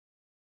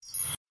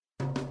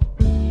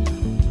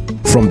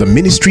from the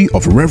ministry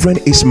of Reverend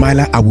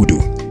Ismaila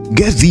Awudu.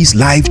 Get these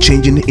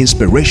life-changing,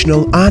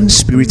 inspirational, and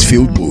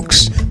spirit-filled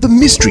books: The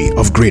Mystery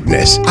of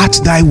Greatness,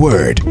 At Thy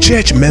Word,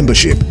 Church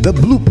Membership, The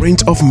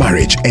Blueprint of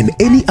Marriage, and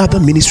any other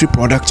ministry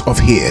product of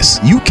his.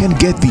 You can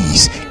get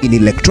these in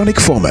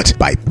electronic format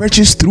by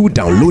purchase through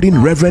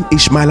downloading Reverend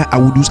Ismaila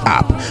Awudu's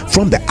app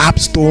from the App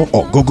Store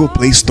or Google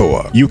Play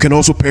Store. You can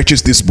also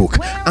purchase this book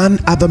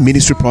and other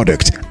ministry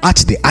product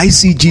at the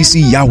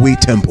ICGC Yahweh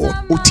Temple,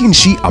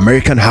 Otinshi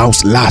American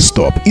House, Last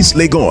Stop, East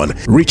Legon.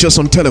 Reach us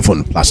on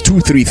telephone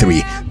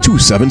 +233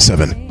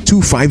 277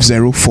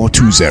 250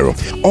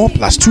 420 or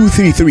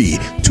 +233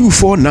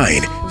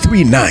 249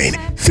 39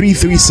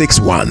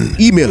 3361.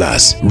 Email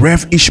us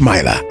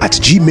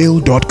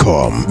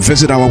revismaila@gmail.com.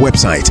 Visit our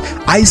website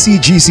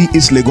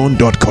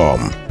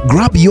icgcislegon.com.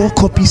 Grab your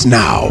copies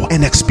now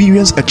and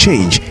experience a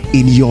change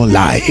in your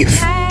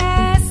life.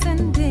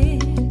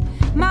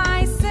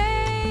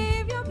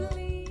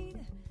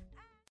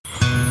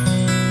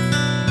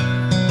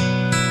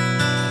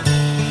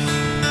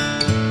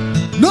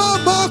 No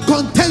more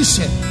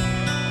contention,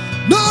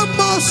 no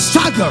more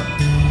struggle,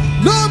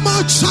 no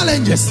more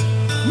challenges,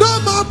 no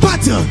more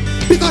battle,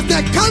 because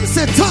there comes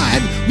a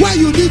time where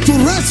you need to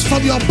rest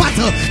from your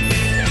battle.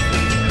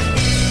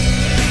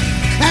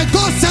 And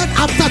God said,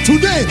 after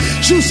today,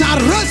 you shall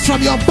rest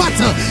from your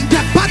battle. The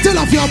battle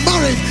of your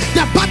marriage,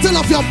 the battle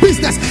of your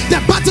business,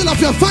 the battle of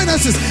your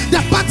finances,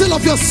 the battle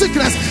of your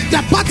sickness,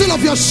 the battle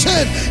of your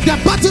shame, the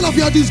battle of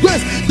your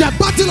disgrace, the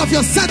battle of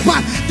your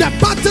setback, the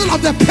battle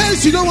of the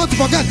pains you don't want to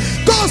forget.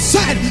 God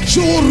said,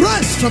 you will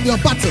rest from your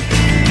battle.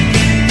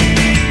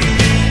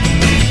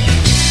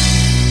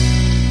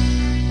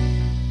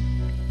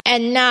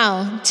 And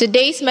now,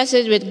 today's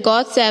message with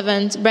God's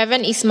servant,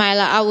 Reverend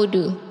Ismaila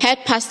Awudu,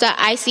 Head Pastor,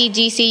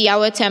 ICGC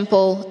Yahweh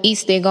Temple,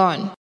 East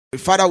Legon.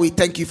 Father, we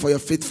thank you for your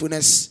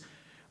faithfulness.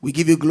 We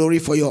give you glory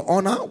for your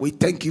honor. We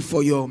thank you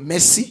for your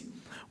mercy.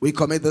 We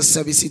commit the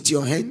service into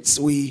your hands.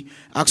 We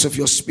ask of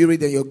your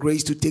spirit and your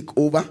grace to take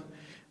over.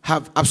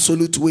 Have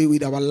absolute way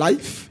with our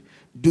life.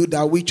 Do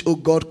that which, O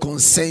God,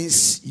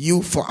 concerns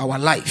you for our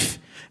life.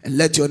 And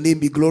let your name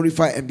be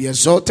glorified and be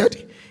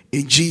exalted.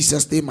 In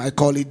Jesus' name I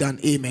call it done.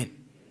 Amen.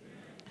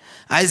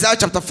 Isaiah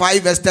chapter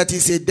 5 verse 30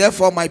 says,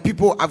 therefore my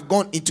people have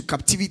gone into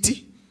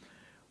captivity.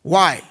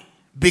 Why?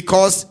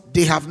 Because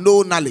they have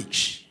no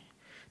knowledge.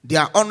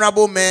 Their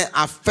honorable men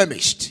are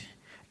famished,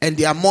 and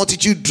their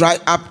multitude dry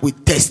up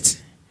with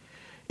thirst.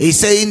 He's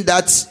saying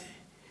that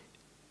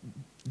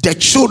the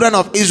children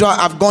of Israel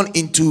have gone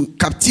into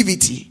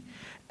captivity,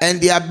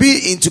 and they are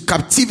being into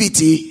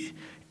captivity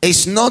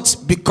is not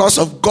because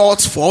of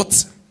God's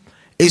fault.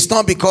 It's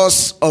not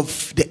because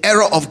of the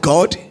error of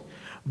God.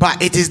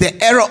 But it is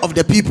the error of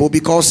the people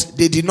because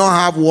they did not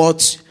have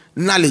what?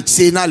 Knowledge.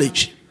 Say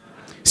knowledge.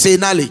 Say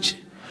knowledge.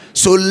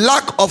 So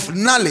lack of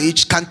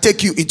knowledge can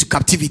take you into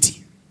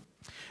captivity.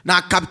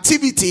 Now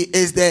captivity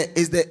is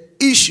the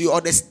issue or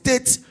the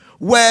state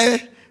where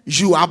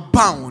you are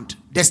bound.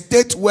 The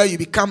state where you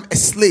become a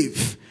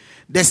slave.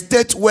 The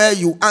state where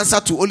you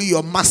answer to only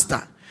your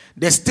master.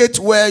 The state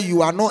where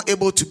you are not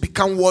able to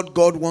become what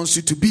God wants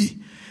you to be.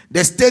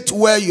 The state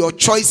where your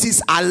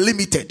choices are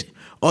limited.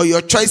 Or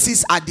your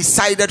choices are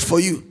decided for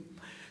you.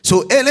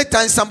 So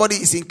anytime somebody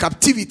is in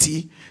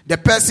captivity, the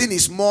person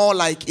is more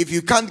like, if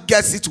you can't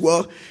guess it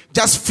well,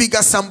 just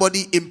figure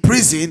somebody in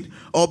prison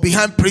or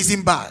behind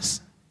prison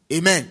bars.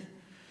 Amen.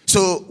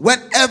 So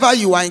whenever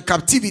you are in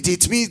captivity,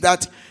 it means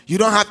that you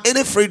don't have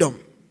any freedom.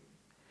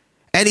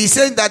 And he's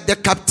saying that the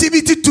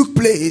captivity took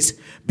place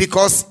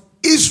because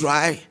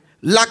Israel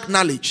lacked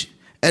knowledge.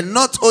 And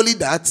not only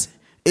that,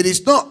 it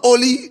is not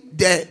only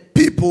the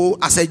people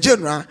as a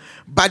general,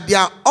 but they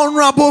are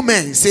honorable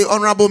men. Say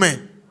honorable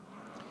men.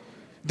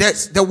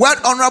 The word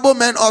honorable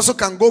men also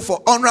can go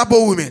for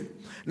honorable women.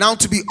 Now,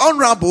 to be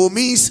honorable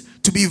means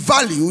to be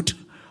valued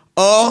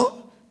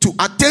or to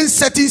attain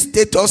certain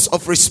status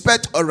of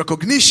respect or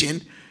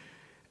recognition.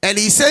 And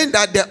he's saying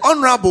that the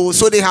honorable,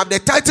 so they have the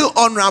title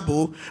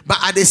honorable, but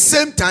at the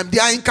same time they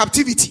are in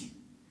captivity.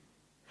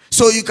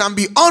 So you can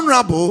be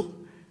honorable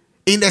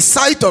in the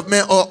sight of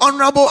men, or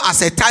honorable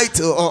as a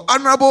title, or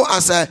honorable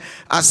as a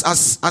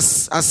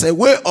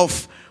way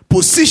of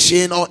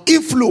position or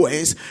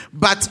influence.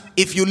 But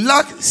if you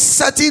lack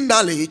certain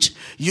knowledge,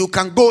 you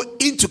can go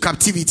into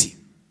captivity.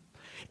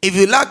 If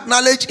you lack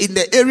knowledge in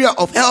the area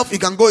of health, you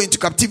can go into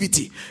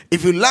captivity.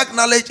 If you lack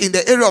knowledge in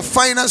the area of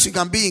finance, you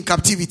can be in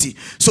captivity.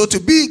 So to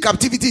be in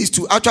captivity is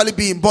to actually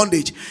be in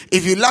bondage.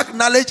 If you lack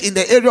knowledge in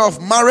the area of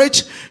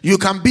marriage, you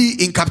can be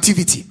in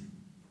captivity.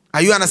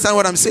 Are you understand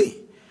what I'm saying?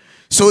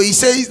 So he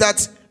says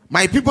that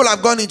my people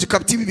have gone into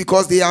captivity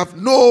because they have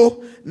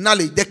no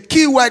knowledge. The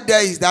key word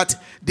there is that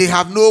they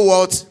have no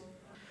what?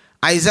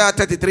 Isaiah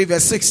 33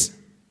 verse 6.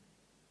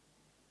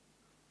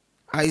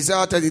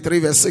 Isaiah 33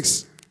 verse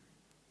 6.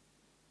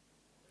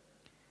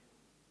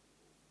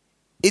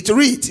 It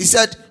reads, he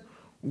said,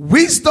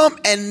 wisdom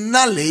and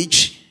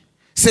knowledge.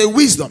 Say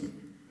wisdom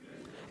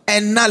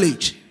and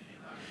knowledge.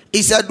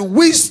 He said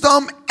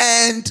wisdom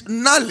and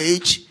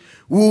knowledge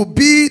will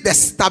be the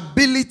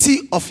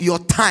stability of your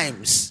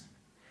times.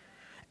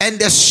 and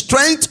the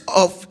strength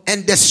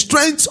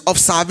of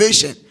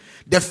salvation.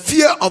 The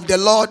fear of the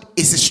Lord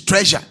is his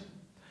treasure.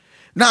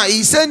 Now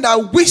he's saying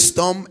that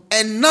wisdom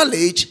and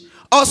knowledge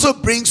also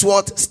brings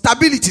what?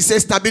 Stability. Say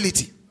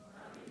stability.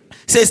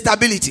 Say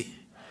stability.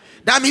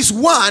 That means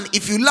 1,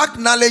 if you lack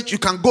knowledge, you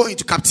can go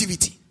into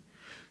captivity.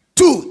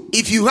 2,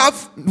 if you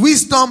have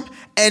wisdom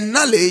and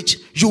knowledge,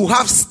 you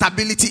have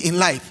stability in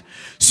life.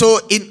 So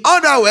in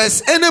other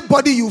words,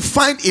 anybody you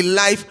find in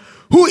life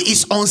who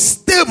is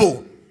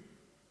unstable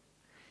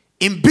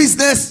in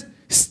business,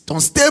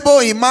 unstable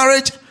in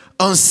marriage,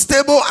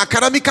 unstable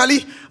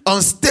academically,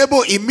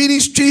 unstable in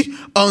ministry,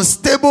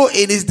 unstable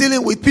in his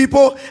dealing with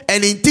people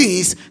and in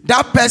things,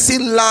 that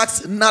person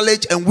lacks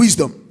knowledge and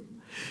wisdom.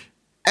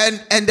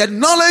 And the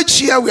knowledge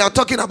here we are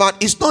talking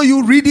about is not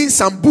you reading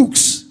some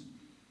books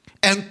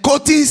and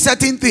quoting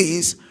certain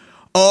things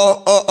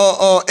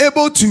or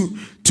able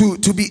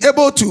to be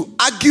able to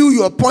argue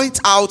your point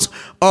out,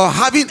 or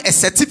having a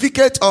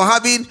certificate, or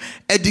having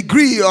a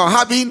degree, or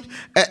having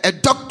a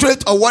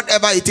doctorate, or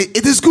whatever it is.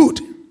 It is good.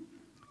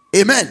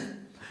 Amen.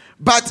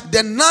 But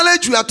the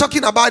knowledge we are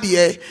talking about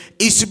here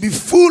is to be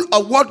full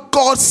of what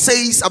God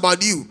says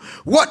about you.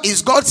 What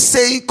is God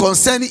saying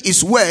concerning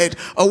his word,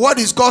 or what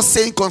is God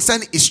saying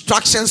concerning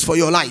instructions for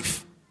your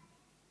life?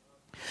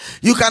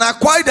 You can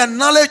acquire the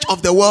knowledge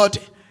of the word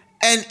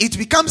and it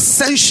becomes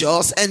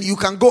sensuous and you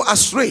can go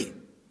astray.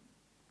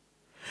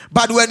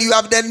 But when you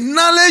have the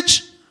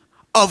knowledge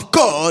of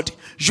God,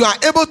 you are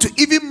able to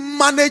even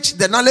manage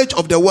the knowledge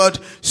of the word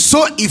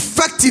so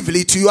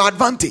effectively to your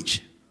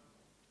advantage.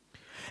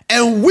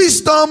 And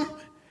wisdom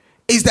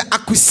is the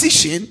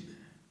acquisition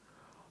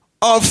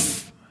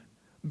of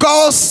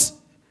God's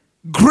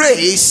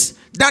grace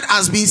that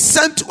has been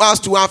sent to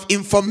us to have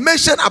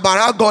information about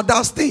how God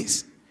does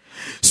things.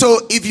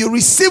 So if you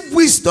receive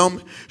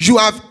wisdom, you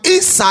have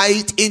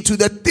insight into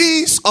the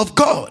things of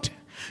God.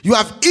 You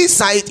have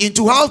insight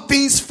into how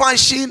things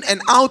function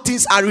and how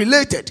things are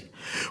related.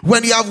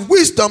 When you have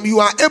wisdom, you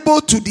are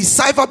able to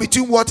decipher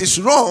between what is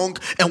wrong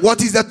and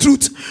what is the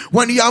truth.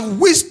 When you have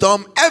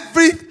wisdom,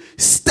 every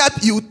step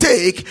you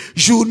take,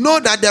 you know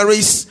that there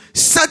is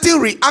certain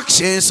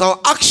reactions or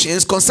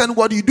actions concerning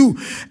what you do.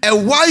 A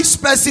wise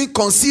person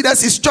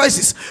considers his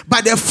choices,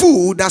 but a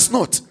fool does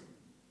not.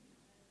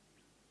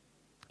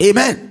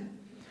 Amen.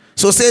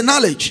 So say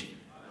knowledge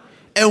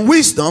and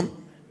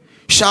wisdom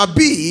shall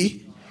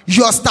be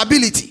your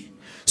stability.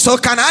 So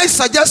can I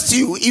suggest to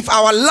you, if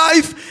our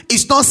life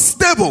is not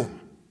stable,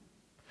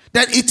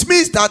 then it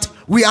means that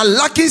we are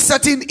lacking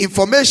certain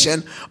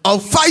information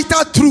of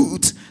vital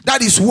truth.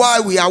 That is why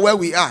we are where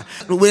we are.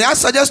 May I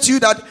suggest to you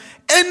that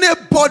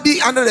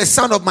anybody under the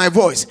sound of my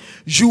voice,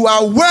 you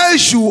are where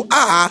you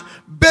are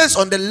based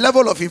on the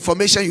level of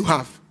information you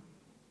have.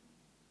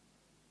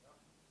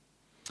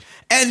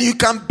 And you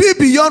can be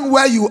beyond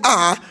where you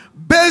are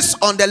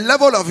based on the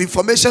level of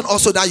information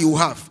also that you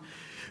have.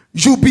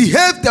 You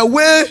behave the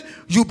way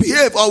you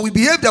behave, or we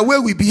behave the way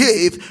we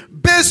behave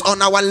based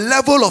on our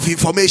level of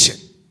information.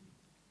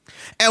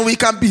 And we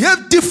can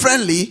behave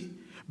differently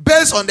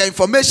based on the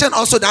information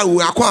also that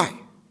we acquire.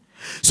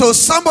 So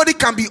somebody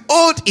can be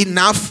old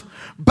enough,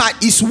 but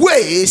his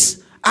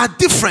ways are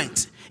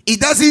different. It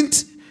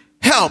doesn't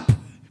help.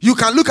 You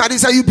can look at it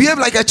and say you behave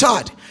like a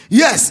child.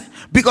 Yes,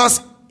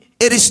 because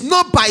it is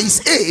not by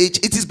his age,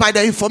 it is by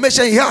the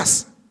information he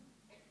has.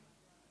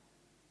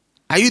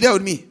 Are you there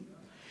with me?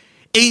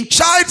 In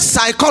child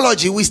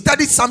psychology, we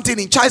studied something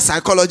in child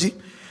psychology,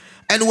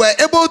 and we're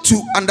able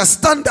to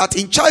understand that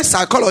in child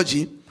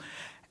psychology,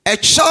 a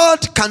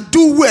child can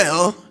do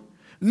well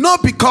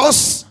not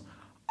because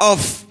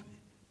of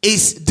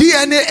his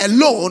DNA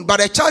alone,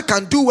 but a child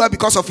can do well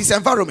because of his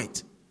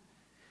environment.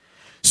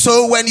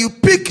 So when you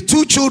pick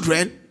two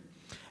children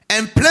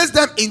and place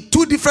them in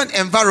two different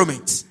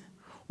environments,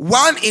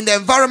 one in the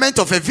environment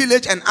of a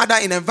village and other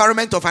in the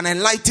environment of an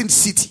enlightened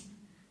city,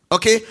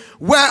 okay,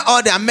 where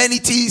all the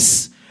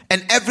amenities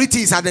and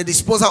everything is at the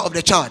disposal of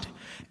the child,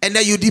 and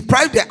then you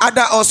deprive the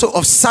other also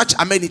of such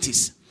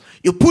amenities.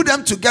 You put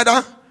them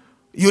together,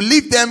 you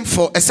leave them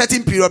for a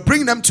certain period,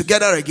 bring them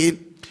together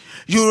again.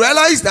 You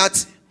realize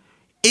that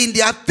in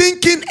their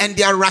thinking and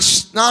their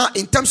rationale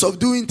in terms of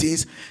doing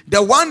things,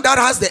 the one that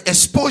has the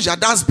exposure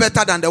does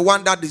better than the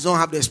one that does not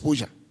have the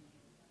exposure.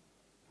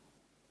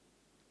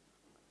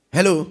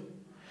 Hello?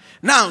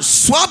 Now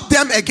swap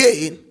them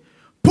again.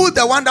 Put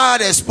the one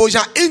that had exposure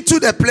into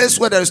the place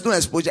where there is no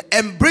exposure,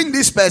 and bring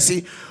this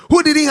person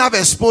who didn't have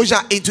exposure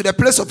into the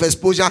place of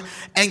exposure,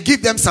 and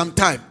give them some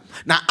time.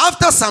 Now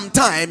after some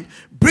time,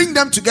 bring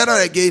them together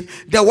again.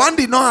 The one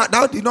did not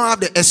have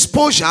the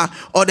exposure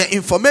or the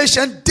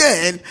information,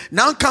 then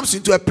now comes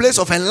into a place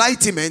of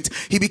enlightenment.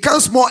 He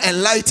becomes more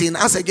enlightened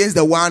as against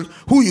the one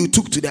who you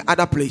took to the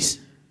other place.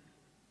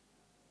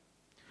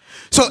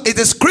 So it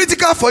is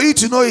critical for you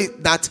to know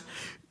that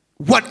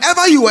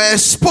whatever you are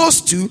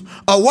exposed to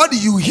or what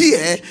you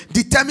hear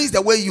determines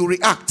the way you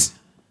react.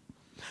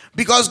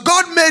 Because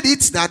God made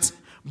it that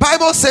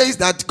Bible says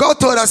that God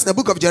told us in the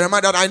book of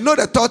Jeremiah that I know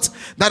the thoughts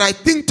that I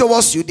think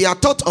towards you, they are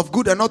thoughts of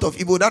good and not of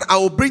evil, that I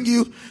will bring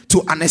you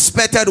to an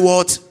expected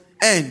what?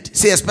 End.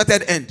 Say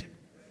expected end.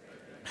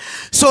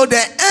 So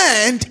the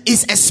end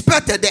is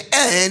expected. The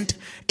end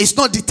is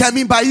not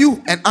determined by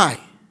you and I.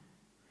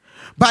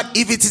 But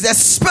if it is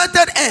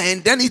expected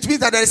end, then it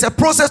means that there is a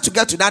process to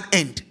get to that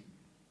end.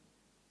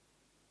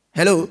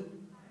 Hello?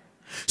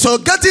 So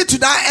getting to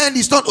that end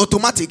is not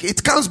automatic.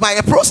 It comes by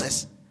a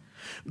process.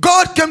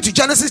 God came to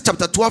Genesis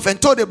chapter 12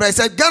 and told Abraham, he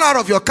said, get out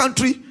of your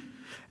country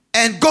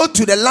and go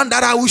to the land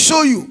that I will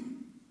show you.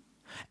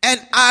 And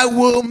I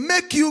will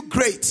make you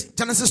great.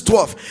 Genesis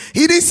 12.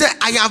 He didn't say,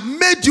 I have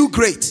made you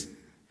great.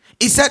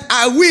 He said,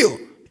 I will.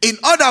 In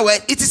other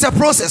words, it is a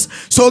process.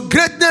 So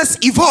greatness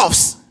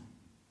evolves.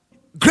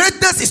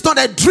 Greatness is not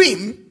a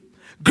dream.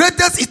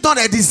 Greatness is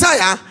not a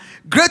desire.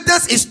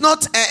 Greatness is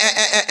not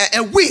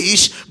a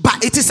wish,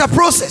 but it is a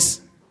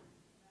process.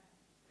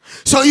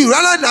 So you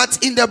realize that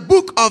in the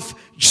book of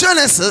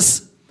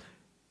Genesis,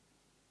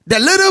 the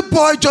little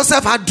boy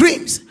Joseph had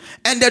dreams.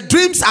 And the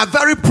dreams are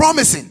very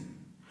promising.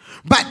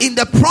 But in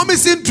the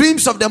promising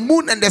dreams of the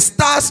moon and the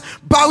stars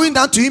bowing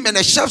down to him and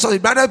the shepherds of his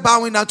brothers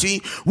bowing down to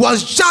him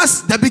was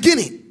just the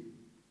beginning.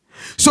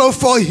 So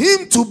for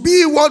him to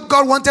be what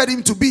God wanted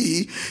him to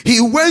be,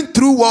 he went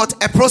through what?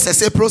 A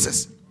process. A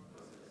process.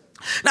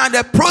 Now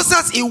the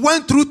process he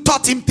went through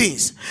taught him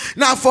things.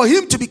 Now for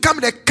him to become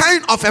the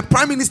kind of a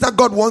prime minister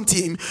God wants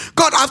him,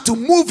 God have to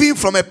move him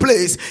from a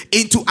place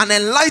into an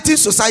enlightened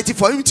society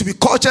for him to be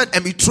cultured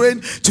and be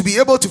trained to be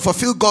able to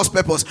fulfill God's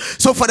purpose.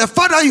 So for the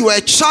fact that you are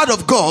a child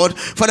of God,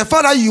 for the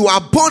fact that you are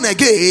born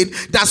again,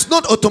 does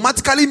not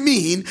automatically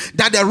mean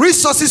that the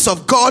resources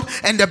of God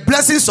and the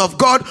blessings of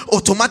God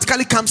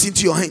automatically comes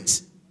into your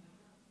hands.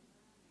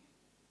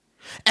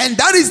 And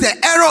that is the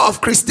error of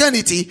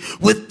Christianity.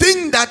 We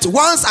think that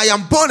once I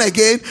am born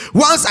again,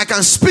 once I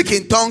can speak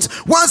in tongues,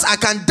 once I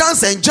can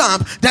dance and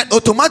jump, that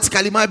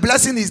automatically my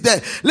blessing is there.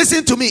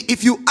 Listen to me.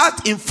 If you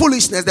act in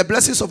foolishness, the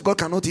blessings of God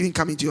cannot even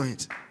come into your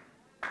hands.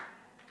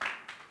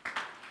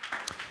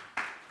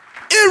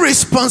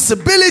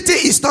 Irresponsibility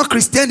is not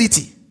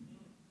Christianity.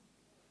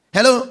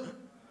 Hello?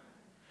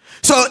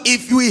 So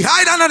if we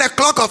hide under the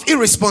cloak of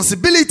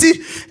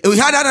irresponsibility, we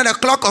hide under the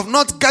cloak of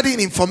not getting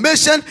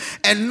information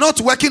and not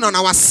working on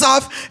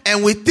ourselves,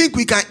 and we think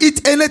we can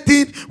eat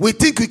anything, we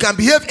think we can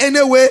behave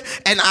anyway,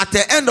 and at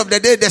the end of the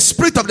day, the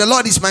Spirit of the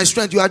Lord is my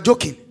strength. You are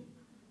joking.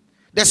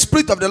 The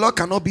Spirit of the Lord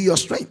cannot be your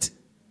strength.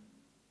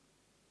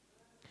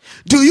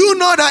 Do you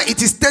know that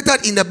it is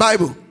stated in the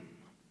Bible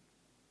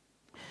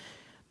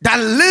that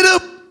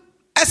little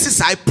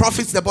exercise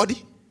profits the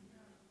body?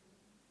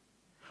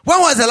 When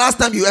was the last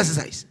time you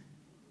exercised?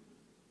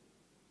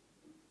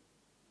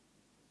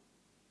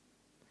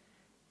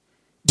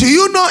 Do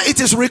you know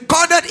it is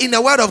recorded in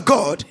the Word of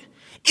God,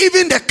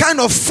 even the kind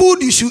of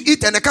food you should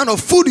eat and the kind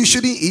of food you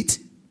shouldn't eat?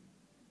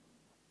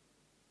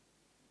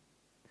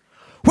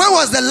 When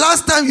was the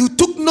last time you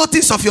took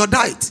notice of your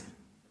diet?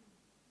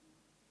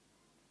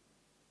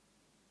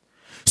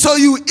 So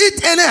you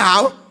eat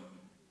anyhow,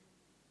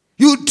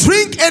 you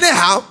drink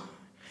anyhow.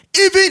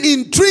 Even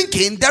in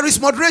drinking, there is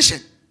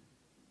moderation.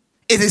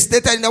 It is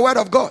stated in the Word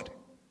of God.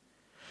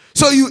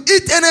 So you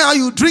eat anyhow,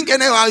 you drink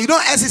anyhow, you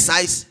don't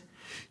exercise.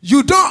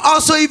 You don't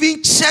also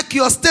even check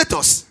your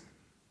status,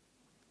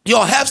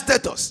 your health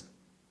status.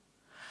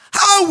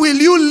 How will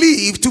you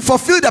live to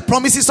fulfill the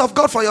promises of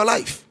God for your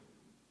life?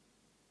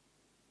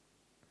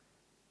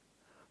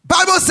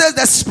 Bible says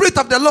the Spirit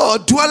of the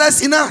Lord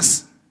dwelleth in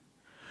us.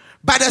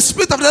 But the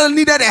Spirit of the Lord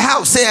needed a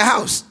house. Say a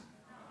house.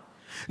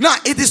 Now,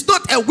 it is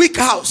not a weak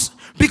house.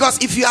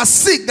 Because if you are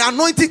sick, the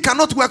anointing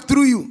cannot work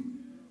through you.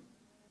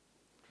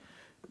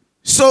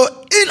 So,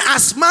 in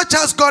as much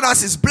as God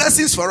has his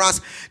blessings for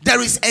us,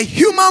 there is a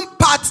human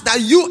part that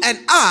you and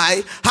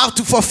I have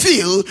to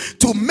fulfill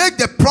to make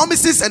the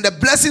promises and the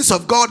blessings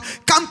of God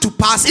come to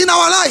pass in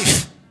our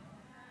life.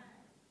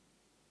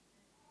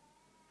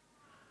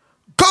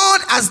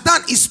 God has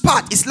done his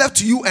part. It's left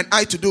to you and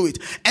I to do it.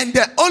 And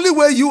the only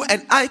way you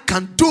and I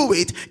can do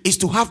it is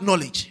to have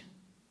knowledge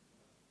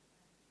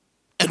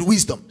and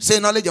wisdom. Say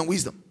knowledge and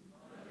wisdom.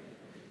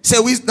 Say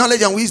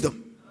knowledge and wisdom.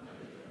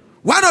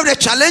 One of the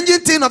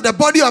challenging things of the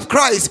body of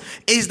Christ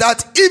is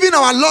that even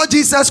our Lord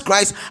Jesus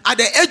Christ at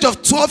the age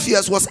of 12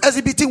 years was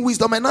exhibiting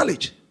wisdom and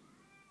knowledge.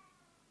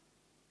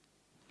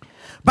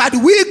 But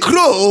we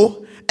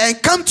grow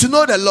and come to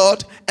know the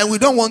Lord and we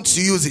don't want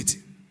to use it.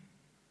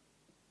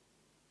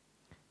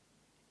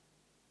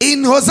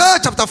 In Hosea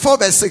chapter 4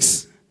 verse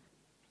 6.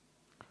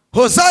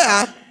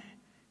 Hosea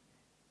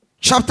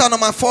chapter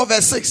number 4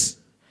 verse 6.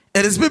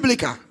 It is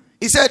biblical.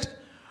 He said,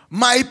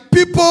 my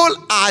people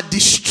are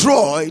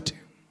destroyed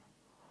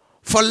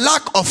for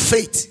lack of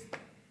faith.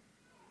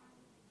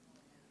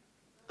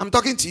 I'm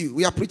talking to you.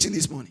 We are preaching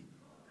this morning.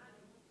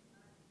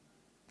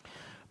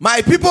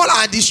 My people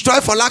are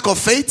destroyed for lack of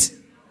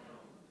faith.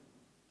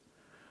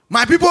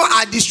 My people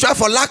are destroyed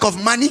for lack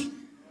of money.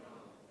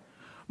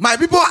 My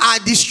people are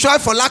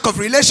destroyed for lack of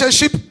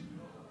relationship.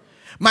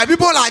 My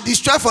people are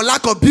destroyed for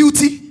lack of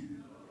beauty.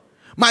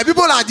 My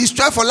people are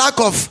destroyed for lack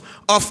of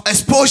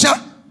exposure.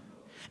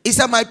 He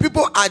said, my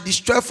people are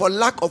destroyed for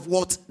lack of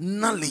what?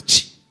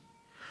 Knowledge.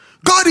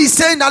 God is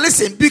saying that,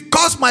 listen,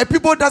 because my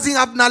people doesn't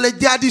have knowledge,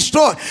 they are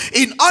destroyed.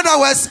 In other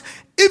words,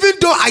 even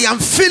though I am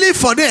feeling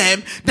for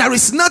them, there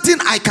is nothing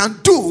I can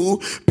do,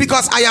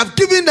 because I have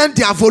given them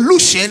their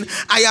evolution.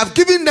 I have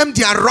given them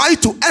their right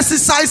to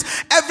exercise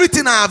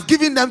everything I have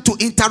given them, to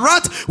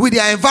interact with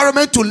their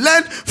environment, to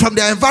learn from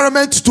their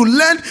environment, to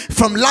learn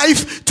from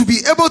life, to be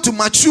able to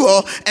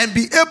mature and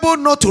be able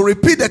not to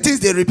repeat the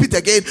things they repeat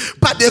again,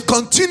 but they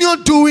continue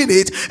doing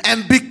it,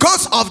 and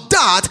because of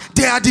that,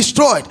 they are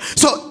destroyed.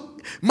 So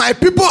my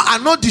people are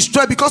not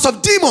destroyed because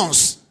of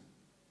demons.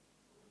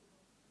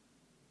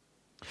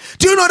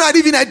 Do you know that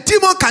even a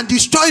demon can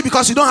destroy you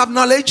because you don't have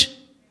knowledge?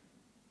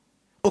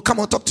 Oh, come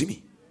on, talk to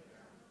me.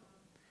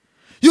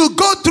 You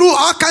go through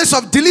all kinds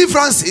of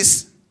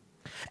deliverances,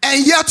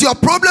 and yet your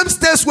problem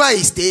stays where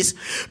it stays,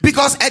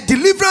 because a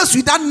deliverance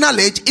without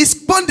knowledge is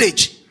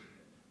bondage.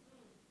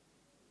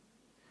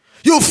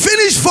 You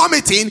finish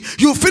vomiting,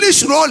 you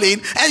finish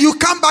rolling, and you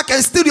come back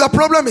and still your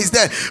problem is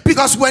there.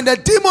 Because when the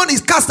demon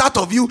is cast out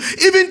of you,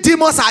 even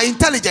demons are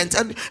intelligent.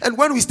 And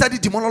when we study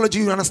demonology,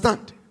 you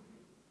understand.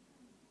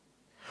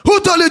 Who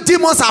told you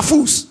demons are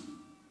fools?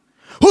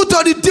 Who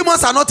told you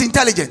demons are not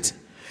intelligent?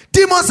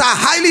 Demons are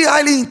highly,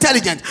 highly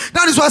intelligent.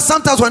 That is why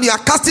sometimes when you are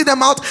casting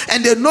them out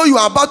and they know you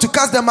are about to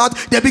cast them out,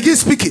 they begin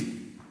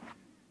speaking.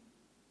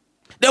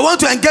 They want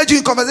to engage you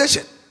in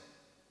conversation.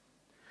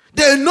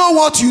 They know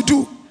what you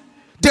do.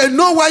 They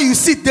know where you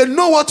sit. They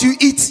know what you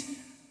eat.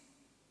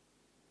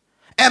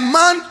 A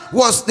man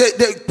was, they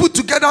put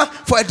together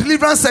for a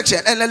deliverance section,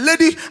 and a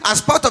lady,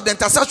 as part of the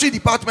intercessory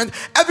department,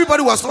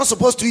 everybody was not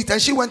supposed to eat,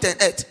 and she went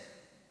and ate.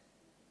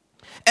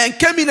 And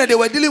came in and they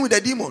were dealing with the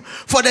demon.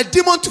 For the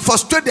demon to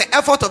frustrate the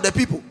effort of the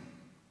people.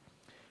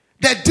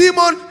 The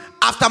demon,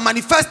 after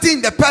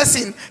manifesting the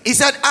person, he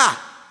said,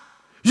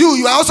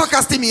 you are also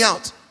casting me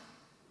out.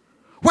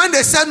 When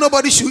they said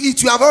nobody should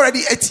eat, you have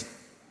already eaten.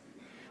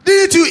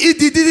 Didn't you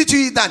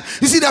eat that?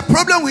 You see, the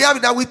problem we have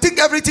is that we think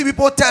everything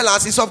people tell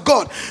us is of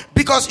God.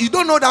 Because you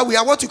don't know that we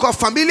are what you call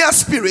familiar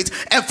spirits.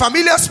 And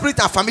familiar spirits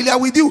are familiar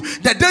with you.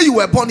 The day you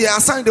were born, they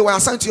were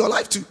assigned to your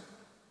life too.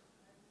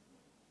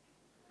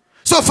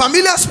 So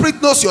familiar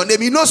spirit knows your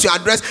name, he knows your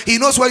address, he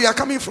knows where you are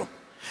coming from.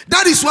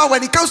 That is why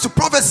when it comes to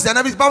prophecies and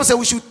everything, the Bible says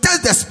we should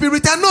test the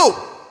spirit and know.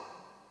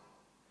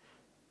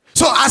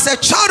 So as a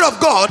child of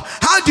God,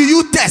 how do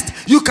you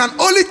test? You can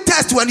only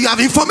test when you have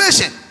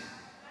information.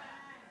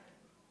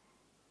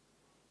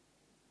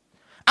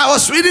 I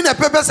was reading the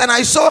papers and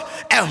I saw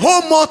a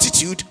whole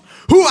multitude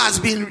who has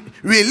been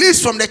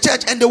released from the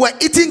church, and they were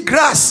eating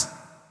grass.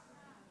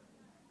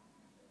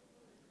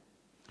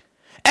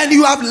 And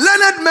you have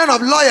learned men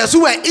of lawyers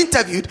who were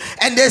interviewed,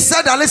 and they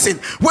said that, listen,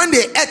 when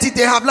they ate it,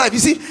 they have life. You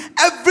see,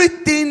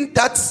 everything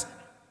that's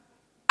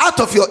out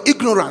of your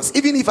ignorance,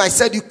 even if I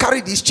said you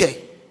carry this chair.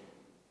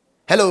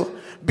 Hello?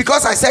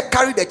 Because I said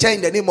carry the chair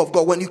in the name of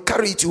God. When you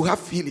carry it, you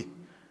have healing.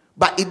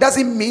 But it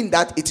doesn't mean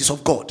that it is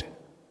of God.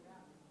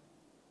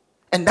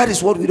 And that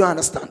is what we don't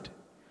understand.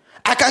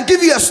 I can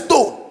give you a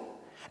stone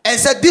and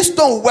say this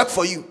stone will work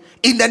for you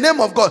in the name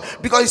of God.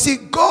 Because you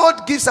see,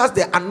 God gives us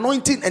the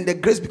anointing and the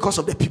grace because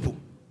of the people.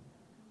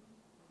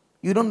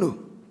 You don't know.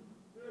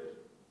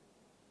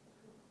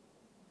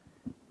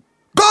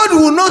 God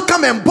will not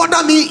come and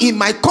bother me in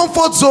my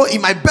comfort zone,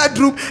 in my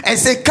bedroom, and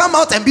say, come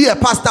out and be a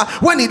pastor,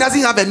 when he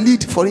doesn't have a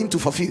need for him to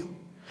fulfill.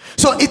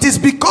 So it is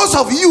because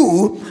of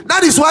you,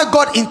 that is why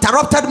God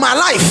interrupted my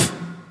life.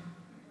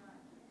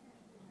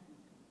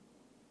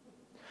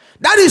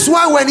 That is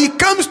why when it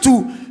comes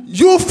to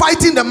you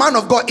fighting the man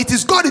of God, it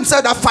is God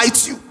himself that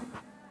fights you.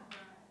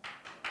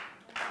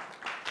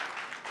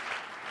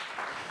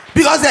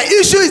 Because the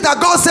issue is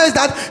that God says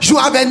that you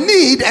have a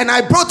need, and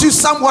I brought you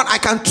someone I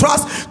can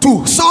trust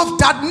to solve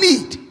that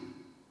need.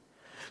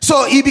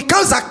 So he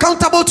becomes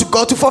accountable to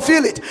God to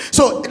fulfill it.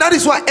 So that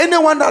is why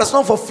anyone that does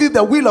not fulfill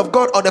the will of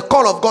God or the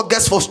call of God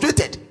gets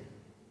frustrated.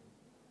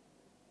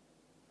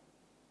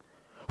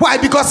 Why?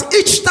 Because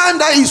each time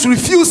that he's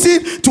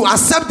refusing to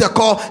accept the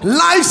call,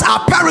 lives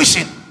are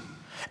perishing.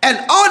 And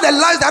all the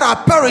lives that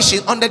are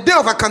perishing on the day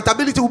of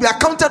accountability will be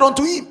accounted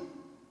unto him.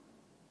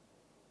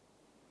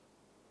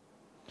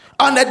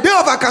 On the day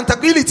of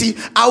accountability,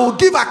 I will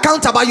give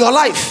account about your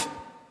life.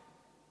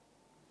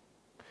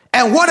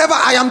 And whatever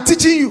I am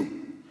teaching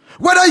you,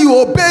 whether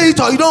you obey it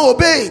or you don't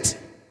obey it,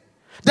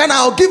 then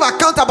I will give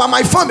account about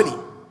my family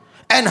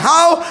and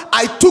how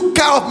I took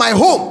care of my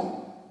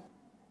home.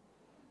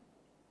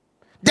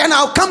 Then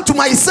I'll come to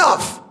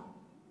myself.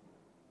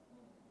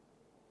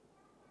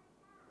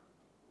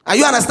 Are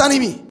you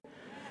understanding me?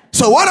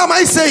 So what am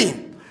I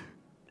saying?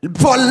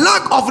 For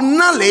lack of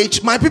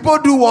knowledge, my people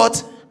do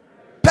what?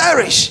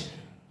 Perish.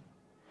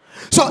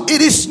 So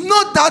it is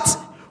not that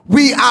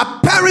we are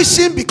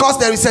perishing because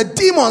there is a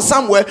demon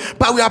somewhere,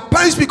 but we are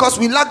perishing because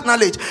we lack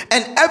knowledge.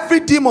 And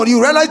every demon,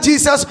 you realize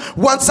Jesus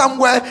went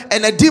somewhere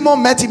and a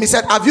demon met him. He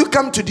said, have you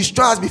come to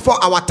destroy us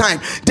before our time?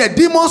 The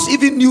demons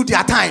even knew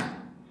their time.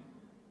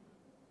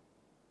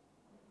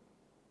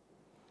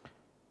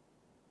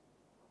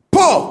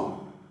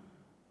 Paul,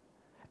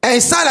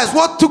 And Silas,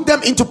 what took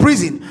them into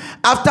prison?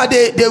 After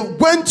they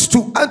went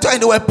to Antioch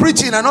and they were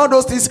preaching and all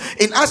those things,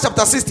 in Acts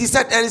chapter 6, he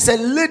said, and it's a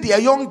lady, a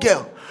young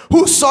girl,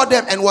 who saw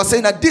them and was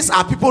saying that these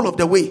are people of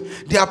the way.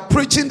 They are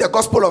preaching the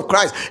gospel of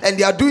Christ and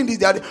they are doing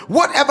this.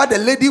 Whatever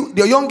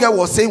the young girl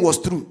was saying was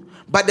true.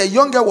 But the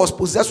young girl was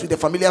possessed with a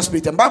familiar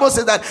spirit. And the Bible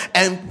says that,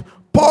 and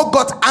Paul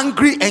got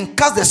angry and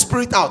cast the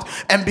spirit out.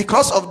 And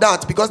because of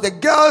that, because the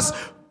girl's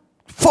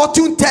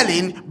fortune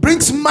telling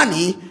brings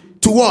money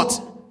to what?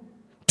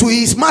 To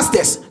his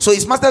masters. So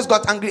his masters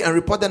got angry and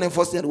reported and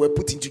forced them and were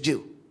put into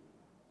jail.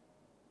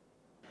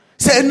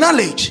 Say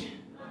knowledge.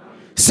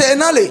 Say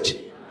knowledge.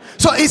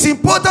 So it's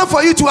important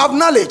for you to have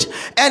knowledge.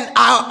 And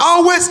I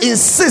always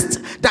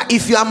insist that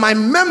if you are my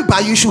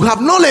member, you should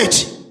have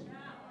knowledge.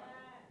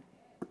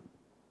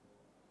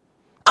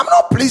 I'm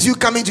not pleased you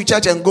coming to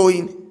church and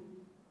going.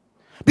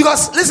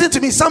 Because listen to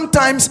me,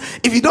 sometimes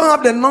if you don't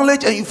have the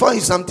knowledge and you fall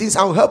into some things,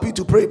 I will help you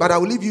to pray, but I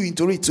will leave you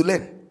into it to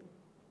learn.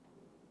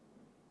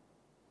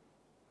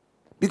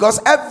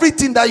 Because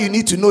everything that you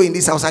need to know in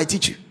this house, I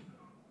teach you.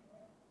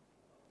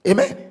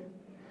 Amen.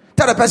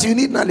 Tell the person you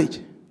need knowledge.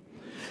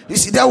 You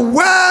see, the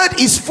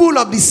world is full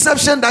of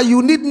deception that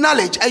you need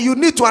knowledge and you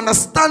need to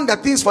understand the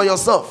things for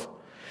yourself.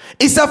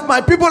 It says, my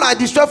people are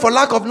destroyed for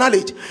lack of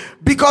knowledge,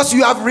 because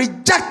you have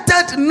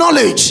rejected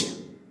knowledge.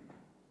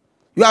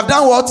 You have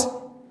done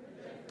what?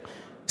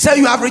 Say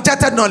you have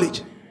rejected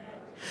knowledge.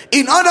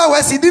 In other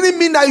words, it didn't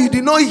mean that you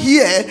did not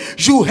hear.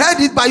 You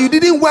heard it, but you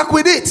didn't work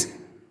with it.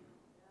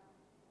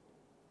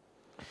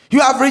 You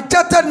have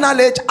rejected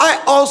knowledge.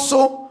 I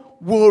also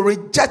will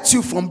reject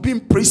you from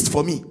being priest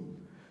for me.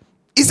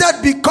 He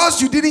said,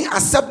 because you didn't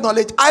accept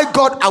knowledge,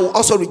 God, I will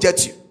also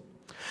reject you.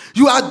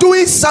 You are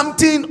doing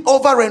something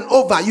over and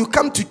over. You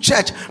come to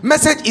church,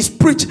 message is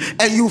preached,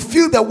 and you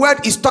feel the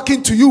word is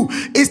talking to you.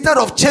 Instead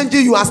of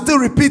changing, you are still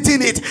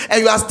repeating it,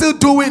 and you are still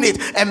doing it.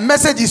 And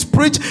message is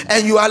preached,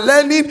 and you are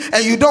learning,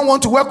 and you don't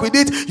want to work with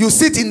it. You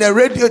sit in the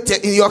radio,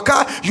 in your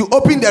car, you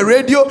open the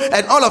radio,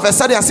 and all of a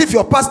sudden, as if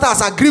your pastor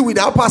has agreed with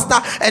our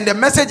pastor, and the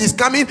message is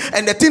coming,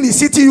 and the thing is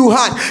hitting you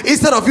hard.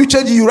 Instead of you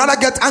changing, you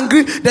rather get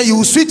angry, then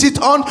you switch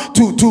it on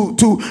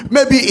to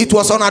maybe it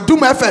was on Adum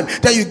FM.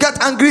 Then you get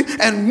angry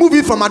and move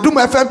it from Adum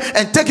FM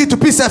and take it to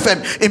Peace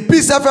FM. In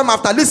Peace FM,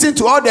 after listening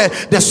to all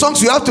the songs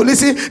you have to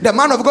listen, the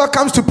man of God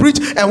comes to preach,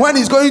 and when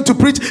he's going to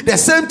preach, the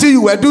same thing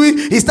you were doing,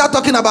 he start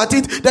talking about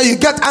it. Then you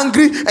get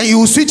angry and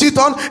you switch it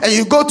on and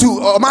you go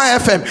to my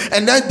FM,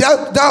 and then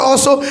that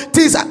also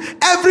things.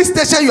 Every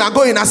station you are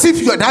going, as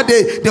if you that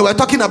day they were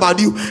talking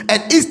about you,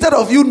 and instead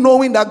of you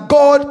knowing that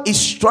God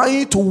is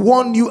trying to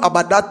warn you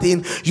about that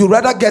thing, you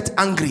rather get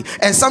angry.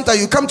 And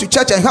sometimes you come to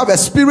church and have a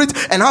spirit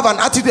and have an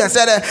attitude and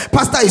say,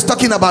 pastor is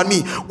talking about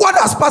me. What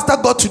has pastor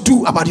got to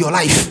do about your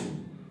life?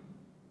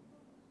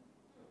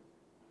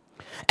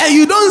 And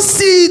you don't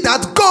see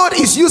that God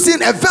is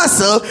using a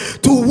vessel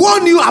to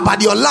warn you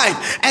about your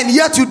life, and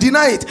yet you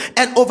deny it.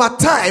 And over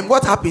time,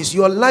 what happens?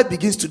 Your life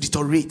begins to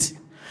deteriorate.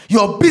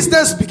 Your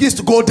business begins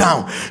to go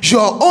down.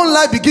 Your own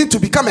life begins to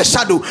become a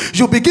shadow.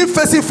 You begin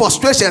facing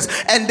frustrations,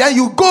 and then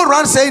you go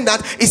around saying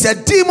that it's a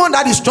demon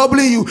that is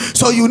troubling you.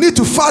 So you need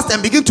to fast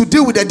and begin to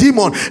deal with the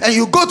demon. And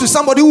you go to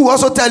somebody who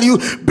also tell you,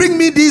 bring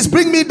me this,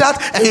 bring me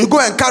that, and you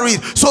go and carry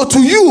it. So to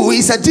you,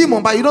 it's a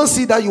demon, but you don't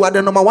see that you are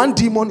the number one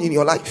demon in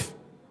your life.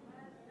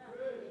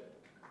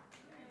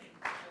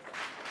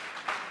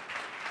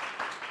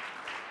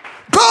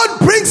 God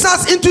brings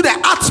us into the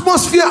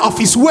atmosphere of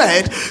his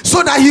word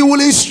so that he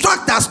will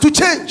instruct us to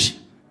change.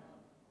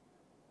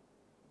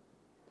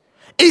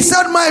 He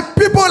said, my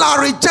people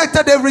are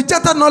rejected. They've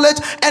rejected knowledge,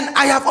 and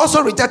I have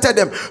also rejected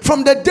them.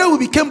 From the day we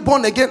became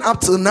born again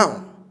up till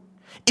now,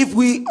 if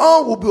we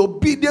all will be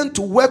obedient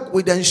to work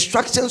with the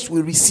instructions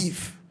we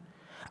receive,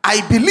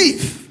 I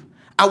believe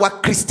our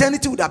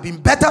Christianity would have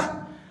been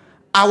better.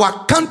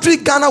 Our country,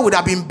 Ghana, would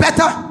have been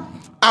better.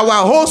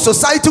 Our whole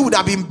society would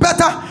have been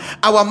better.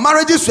 Our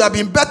marriages would have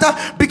been better.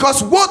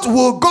 Because what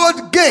will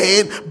God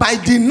gain by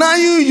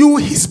denying you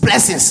his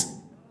blessings?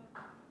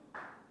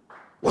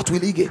 What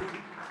will he gain?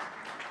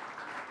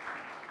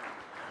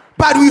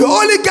 But we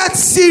only get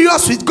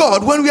serious with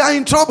God when we are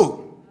in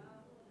trouble.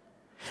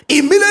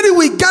 Immediately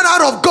we get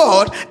out of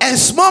God and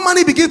small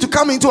money begin to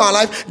come into our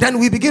life, then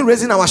we begin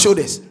raising our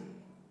shoulders.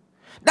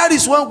 That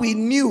is when we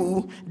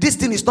knew this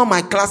thing is not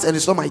my class and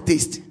it's not my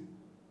taste.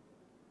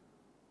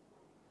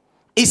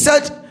 He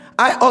said,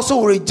 I also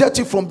will reject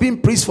you from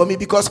being priest for me,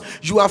 because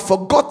you have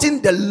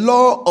forgotten the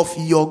law of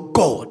your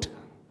God.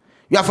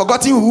 You have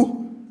forgotten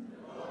who?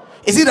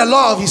 Is it the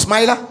law of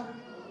Ismaila?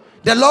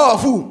 The law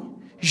of who?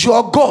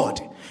 Your God.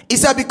 He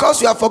said,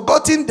 because you have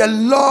forgotten the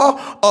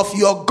law of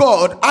your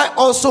God, I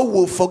also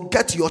will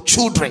forget your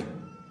children.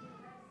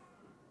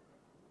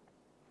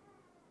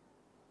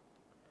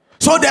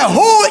 So the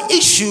whole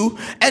issue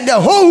and the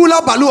whole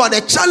hula baloo are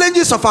the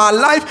challenges of our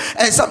life.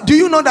 And do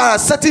you know there are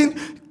certain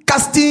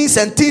castings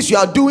and things you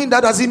are doing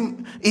that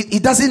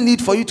doesn't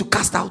need for you to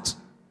cast out?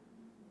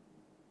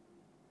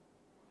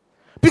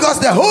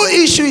 Because the whole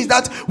issue is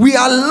that we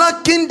are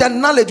lacking the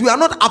knowledge. We are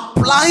not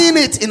applying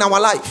it in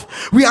our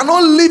life. We are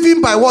not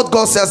living by what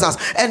God says us.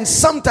 And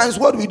sometimes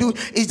what we do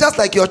is just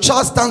like your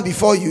child stands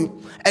before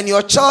you and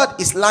your child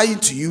is lying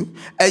to you,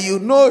 and you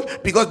know,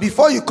 because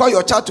before you call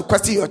your child to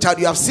question your child,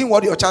 you have seen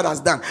what your child has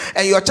done.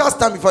 And your child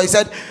stands before you,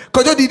 said,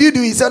 Kojo, did you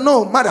do it? He said,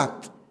 no, mother.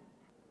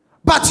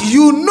 But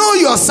you know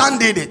your son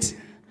did it.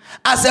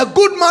 As a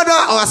good mother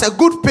or as a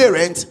good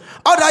parent,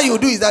 all that you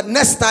do is that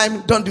next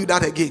time, don't do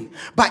that again.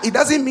 But it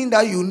doesn't mean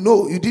that you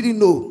know, you didn't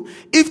know.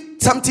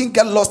 If something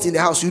gets lost in the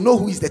house, you know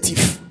who is the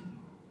thief.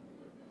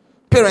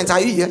 Parents,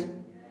 are you here?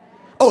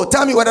 Oh,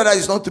 tell me whether that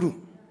is not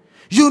true.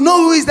 You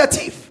know who is the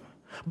thief.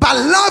 But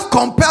love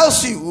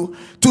compels you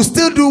to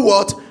still do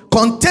what?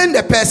 Contain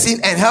the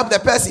person and help the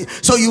person.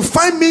 So you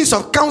find means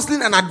of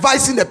counseling and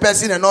advising the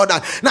person and all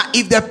that. Now,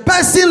 if the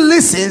person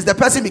listens, the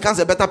person becomes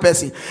a better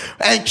person.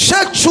 And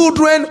church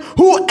children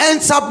who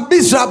ends up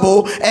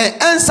miserable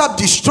and ends up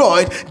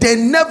destroyed, they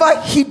never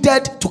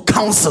heeded to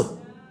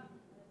counsel.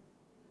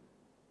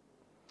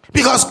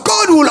 Because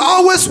God will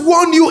always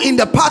warn you in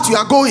the path you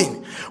are going.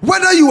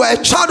 Whether you are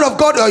a child of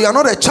God or you are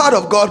not a child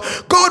of God,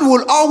 God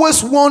will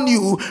always warn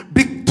you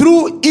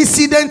through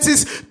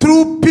incidences,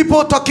 through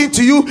people talking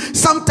to you.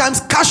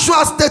 Sometimes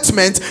casual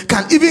statements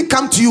can even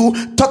come to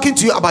you, talking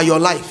to you about your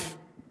life.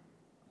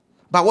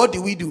 But what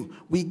do?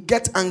 We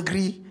get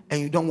angry and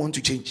you don't want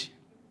to change.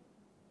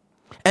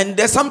 And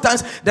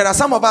sometimes there are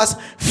some of us,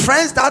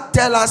 friends that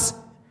tell us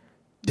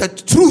the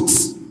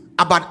truths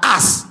about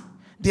us.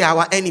 They are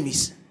our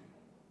enemies.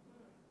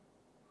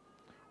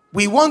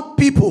 We want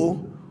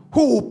people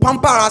who will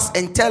pamper us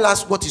and tell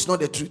us what is not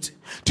the truth.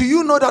 Do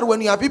you know that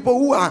when you have people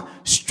who are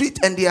street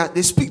and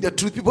they speak the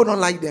truth, people don't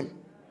like them?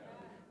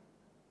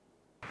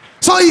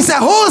 So it's a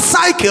whole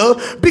cycle,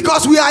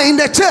 because we are in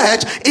the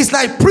church. It's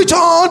like preach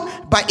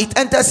on, but it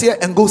enters here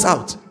and goes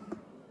out.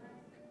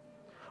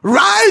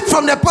 Right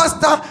from the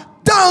pastor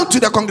down to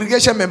the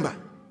congregation member.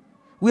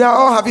 We are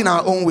all having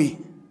our own way,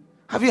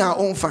 having our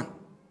own fun.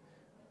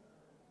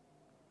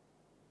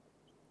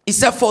 He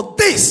said, for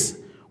this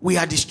we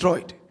are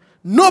destroyed.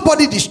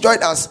 Nobody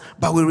destroyed us,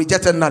 but we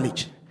rejected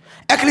knowledge.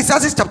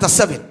 Ecclesiastes chapter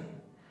 7,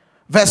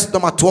 verse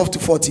number 12 to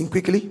 14,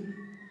 quickly.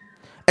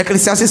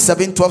 Ecclesiastes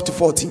 7, 12 to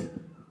 14.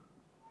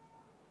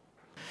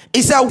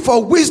 It said,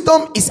 for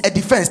wisdom is a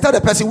defense. Tell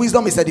the person,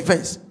 wisdom is a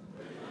defense.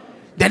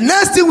 The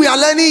next thing we are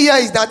learning here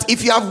is that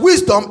if you have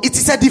wisdom, it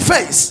is a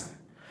defense.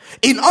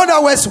 In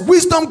other words,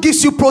 wisdom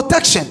gives you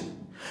protection.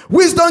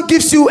 Wisdom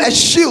gives you a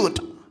shield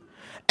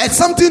and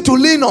something to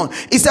lean on.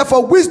 It said,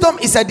 for wisdom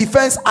is a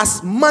defense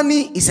as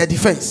money is a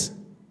defense.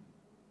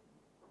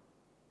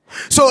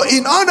 So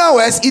in other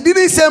words, it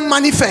didn't say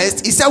money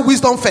first, it said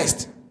wisdom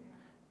first.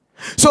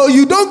 So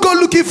you don't go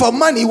looking for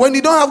money when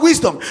you don't have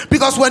wisdom.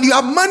 Because when you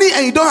have money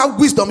and you don't have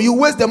wisdom, you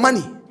waste the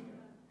money.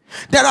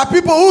 There are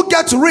people who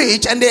get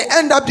rich and they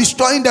end up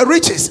destroying the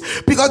riches.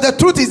 Because the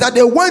truth is that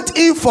they went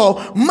in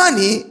for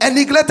money and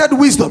neglected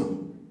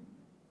wisdom.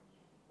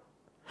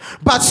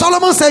 But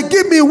Solomon said,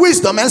 give me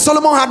wisdom, and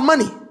Solomon had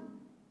money.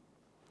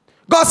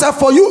 God said,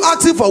 for you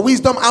asking for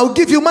wisdom, I'll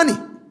give you money.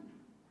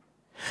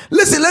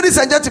 Listen, ladies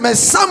and gentlemen,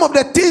 some of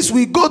the things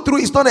we go through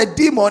is not a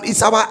demon,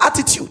 it's our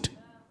attitude.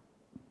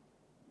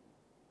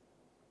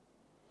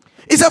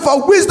 He said,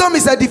 for wisdom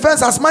is a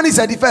defense as money is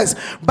a defense.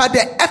 But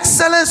the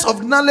excellence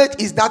of knowledge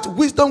is that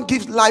wisdom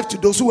gives life to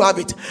those who have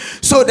it.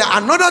 So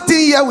another thing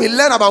here we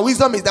learn about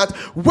wisdom is that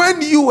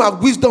when you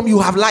have wisdom, you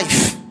have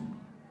life.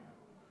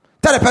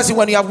 Tell the person,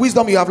 when you have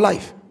wisdom, you have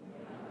life.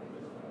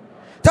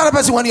 Tell the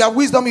person, when you have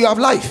wisdom, you have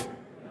life.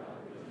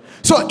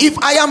 So if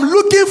I am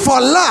looking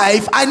for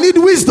life, I need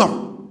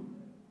wisdom.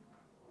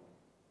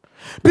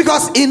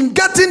 Because in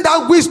getting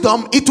that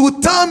wisdom, it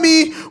will tell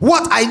me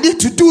what I need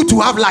to do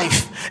to have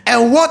life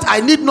and what I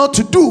need not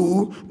to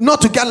do not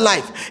to get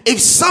life.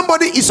 If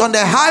somebody is on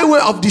the highway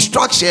of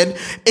destruction,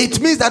 it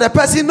means that the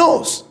person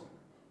knows.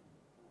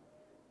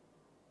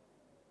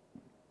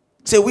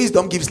 Say,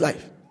 wisdom gives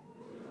life.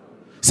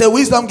 Say,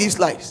 wisdom gives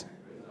life.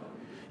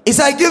 It's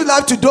like give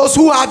life to those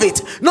who have it,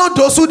 not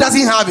those who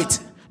doesn't have it.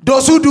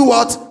 Those who do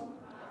what?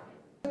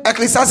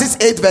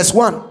 Ecclesiastes 8 verse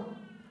 1.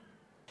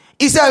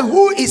 He said,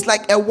 who is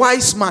like a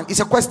wise man? It's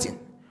a question.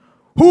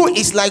 Who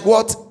is like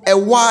what? A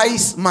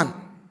wise man.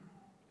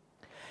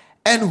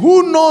 And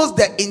who knows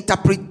the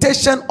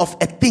interpretation of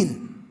a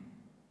thing?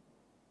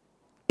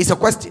 It's a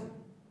question.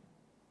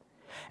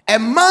 A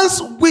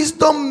man's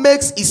wisdom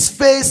makes his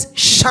face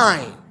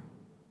shine.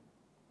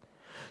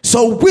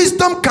 So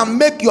wisdom can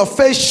make your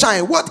face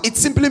shine. What it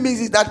simply means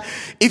is that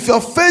if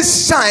your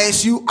face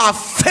shines, you are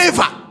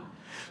favor.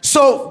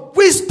 So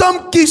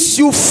wisdom gives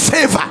you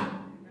favor.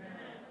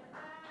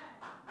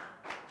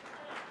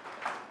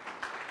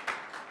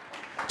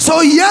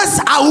 So yes,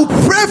 I will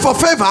pray for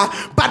favor,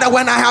 but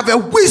when I have a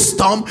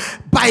wisdom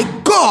by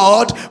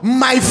God,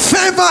 my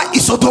favor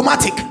is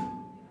automatic.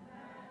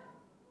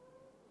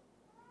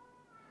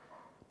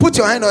 Put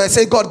your hand on and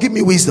say, God, give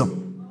me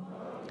wisdom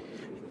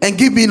and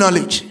give me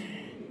knowledge.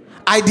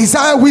 I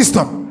desire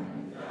wisdom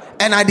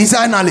and I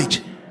desire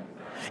knowledge.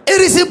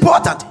 It is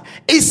important.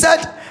 He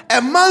said,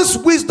 A man's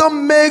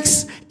wisdom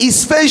makes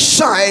his face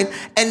shine,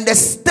 and the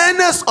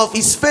sternness of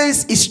his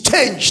face is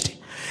changed.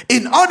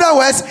 In other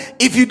words,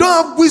 if you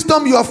don't have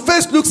wisdom, your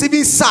face looks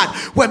even sad.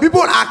 When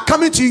people are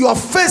coming to you, your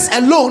face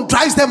alone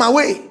drives them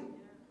away.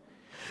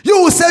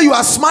 You will say you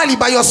are smiling,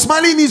 but your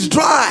smiling is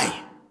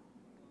dry.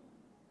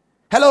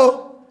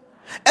 Hello?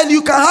 And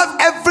you can have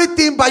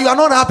everything, but you are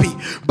not happy.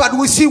 But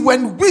we see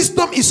when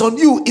wisdom is on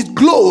you, it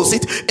glows.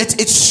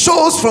 It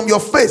shows from your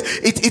face.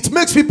 It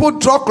makes people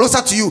draw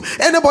closer to you.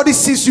 Anybody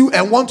sees you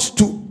and wants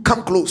to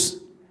come close.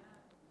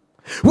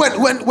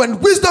 When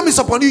wisdom is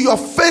upon you, your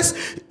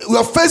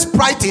face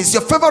brightens.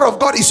 Your favor of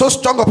God is so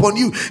strong upon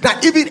you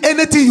that even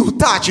anything you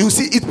touch, you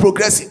see it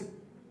progressing.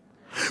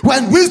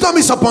 When wisdom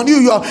is upon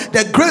you,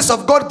 the grace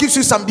of God gives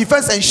you some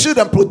defense and shield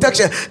and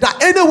protection, that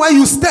anywhere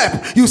you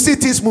step, you see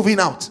things moving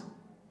out,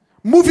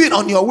 moving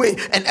on your way,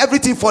 and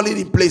everything falling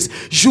in place.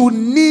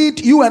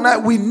 You and I,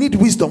 we need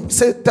wisdom.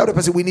 Tell the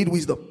person, we need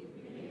wisdom.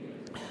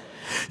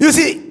 You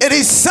see, it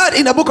is said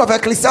in the book of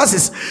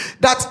Ecclesiastes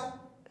that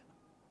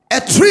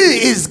a tree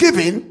is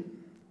given,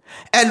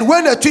 and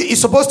when a tree is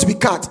supposed to be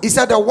cut, he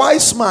said the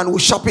wise man will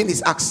sharpen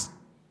his axe.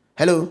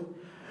 Hello?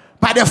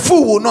 But the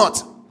fool will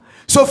not.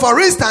 So for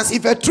instance,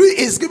 if a tree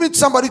is given to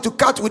somebody to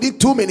cut within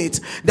 2 minutes,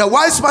 the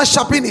wise man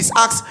sharpening his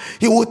axe,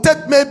 he will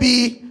take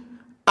maybe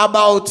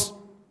about,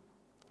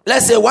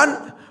 let's say,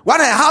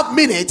 1.5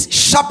 minutes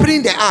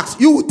sharpening the axe.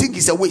 You would think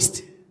it's a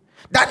waste.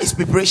 That is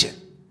preparation.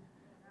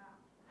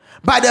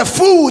 But the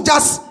fool will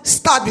just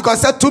start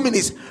because said 2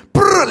 minutes.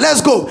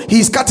 Let's go.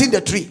 He is cutting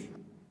the tree.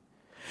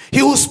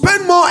 He will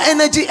spend more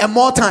energy and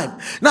more time.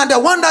 Now the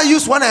one that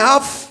used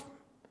 1.5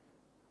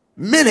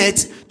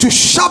 minutes to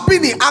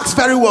sharpen the axe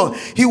very well,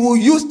 he will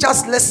use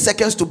just less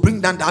seconds to bring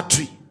down that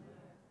tree.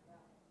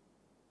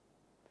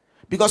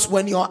 Because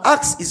when your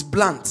axe is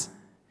blunt,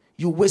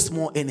 you waste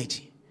more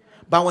energy.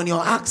 But when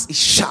your axe is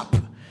sharp,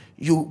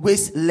 you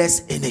waste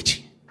less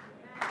energy.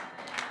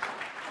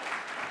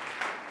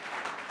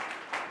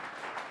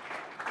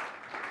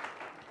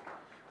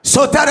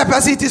 So tell the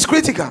person it is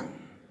critical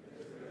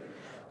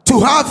to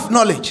have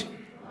knowledge.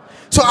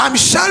 So I'm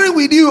sharing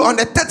with you on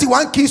the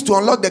 31 keys to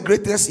unlock the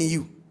greatness in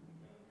you.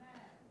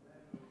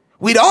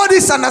 With all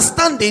this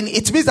understanding,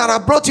 it means that I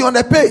brought you on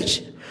the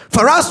page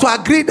for us to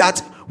agree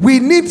that we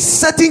need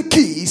certain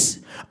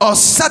keys or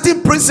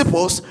certain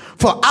principles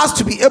for us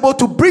to be able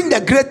to bring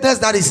the greatness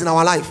that is in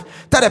our life.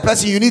 Tell the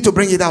person you need to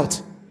bring it out.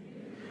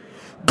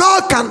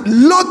 God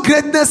can lock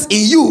greatness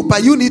in you,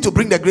 but you need to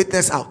bring the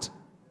greatness out.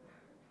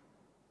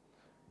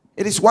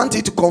 It is one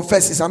thing to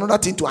confess, it's another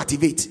thing to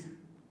activate.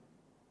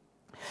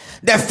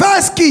 The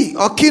first key,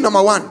 or key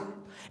number 1,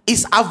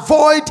 is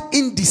avoid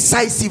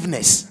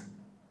indecisiveness.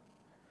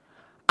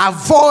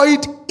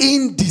 Avoid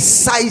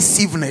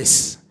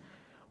indecisiveness.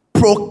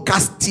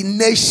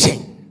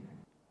 Procrastination.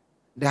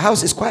 The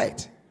house is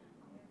quiet.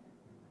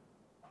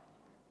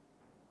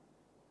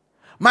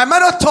 My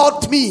mother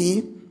taught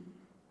me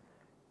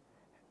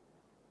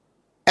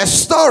a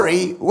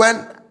story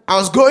when I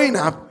was growing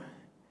up.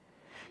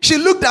 She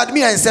looked at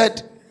me and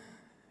said,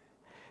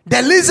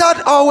 the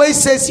lizard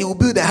always says he will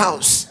build a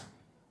house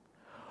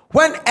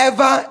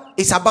whenever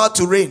it's about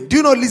to rain. Do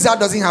you know lizard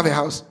doesn't have a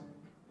house?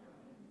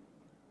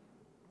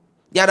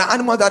 They are the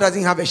animal that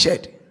doesn't have a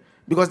shed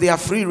because they are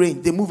free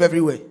reign. They move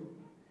everywhere.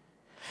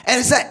 And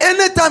he said,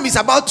 anytime it's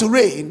about to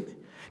rain,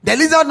 the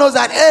lizard knows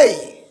that,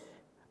 hey,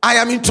 I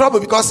am in trouble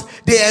because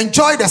they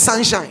enjoy the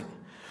sunshine.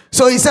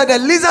 So he said the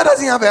lizard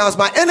doesn't have a house,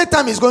 but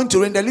anytime it's going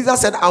to rain, the lizard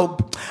said,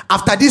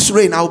 after this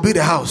rain, I will build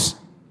a house.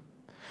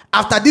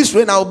 After this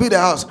rain, I will build a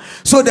house.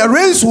 So the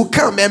rains will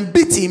come and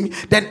beat him.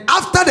 Then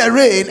after the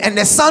rain and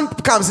the sun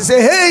comes, he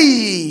say,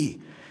 hey,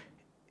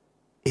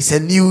 it's a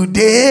new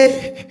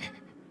day.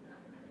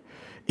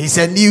 It's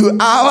a new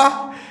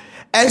hour.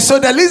 And so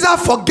the lizard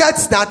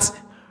forgets that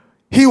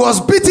he was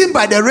beaten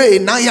by the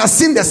rain. Now he has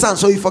seen the sun,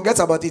 so he forgets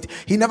about it.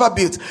 He never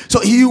built. So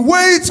he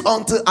waits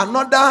until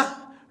another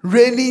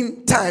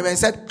raining time and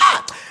said,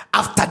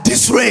 after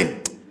this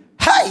rain,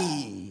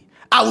 hey,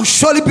 I will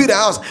surely build a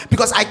house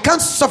because I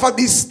can't suffer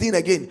this thing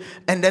again.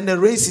 And then the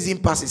rain season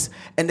passes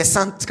and the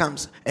sun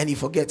comes and he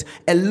forgets.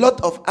 A lot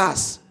of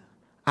us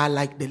are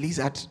like the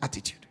lizard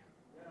attitude.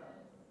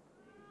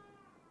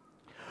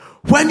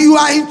 When you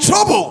are in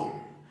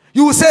trouble,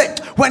 you will say,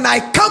 when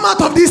I come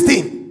out of this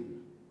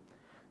thing,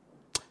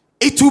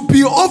 it will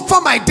be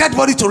over my dead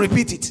body to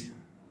repeat it.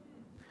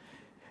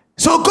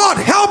 So God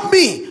help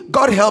me.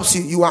 God helps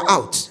you. You are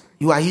out.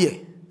 You are here.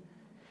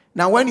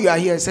 Now when you are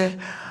here, say,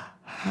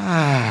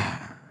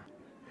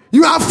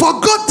 you have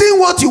forgotten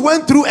what you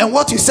went through and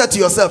what you said to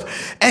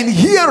yourself. And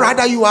here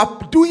rather you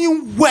are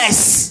doing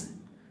worse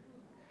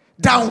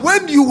than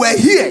when you were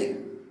here.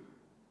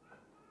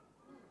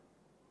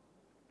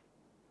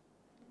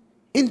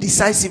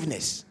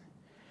 Indecisiveness.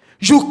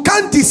 You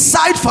can't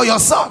decide for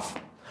yourself.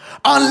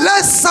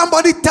 Unless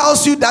somebody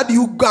tells you that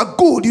you are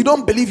good, you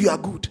don't believe you are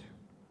good.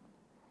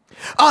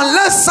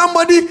 Unless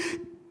somebody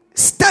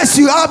stirs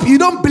you up, you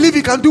don't believe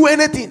you can do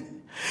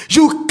anything.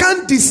 You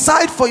can't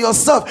decide for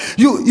yourself.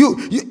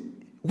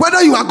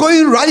 Whether you are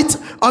going right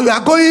or you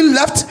are going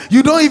left,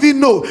 you don't even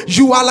know.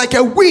 You are like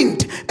a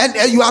wind, and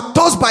you are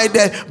tossed by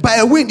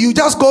a wind. You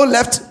just go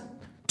left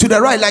to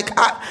the right, like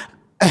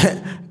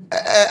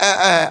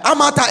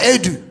Amata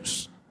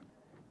Edu,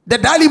 the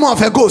dilemma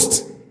of a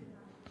ghost.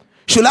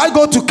 Should I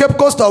go to Cape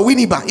Coast or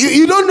Winneba?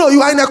 You don't know.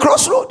 You are in a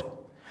crossroad.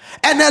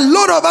 And a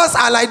lot of us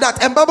are like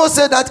that. And Bible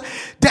said that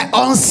the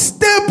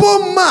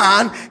unstable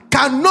man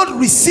cannot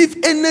receive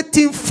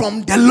anything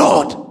from the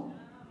Lord.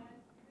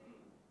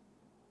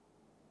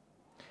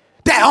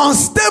 The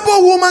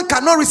unstable woman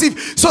cannot receive.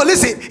 So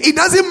listen, it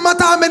doesn't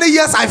matter how many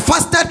years I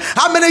fasted,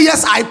 how many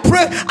years I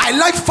pray. I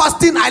like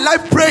fasting, I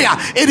like prayer.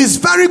 It is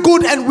very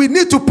good and we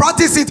need to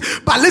practice it.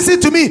 But listen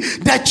to me,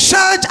 the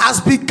church has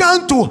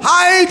begun to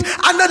hide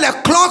under the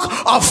cloak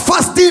of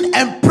fasting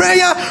and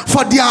prayer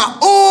for their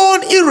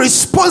own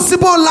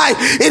irresponsible life.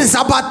 It is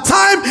about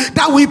time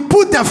that we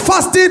put the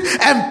fasting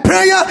and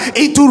prayer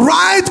into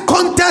right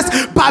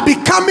context by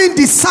becoming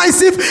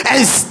decisive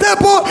and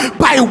stable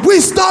by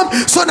wisdom,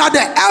 so that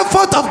the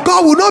effort of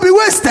God will not be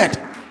wasted.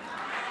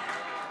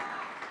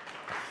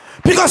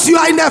 Because you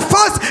are in a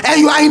fast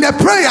and you are in a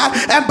prayer,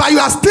 but you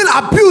are still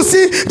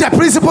abusing the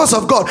principles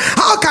of God.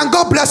 How can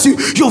God bless you?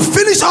 You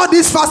finish all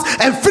this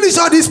fast and finish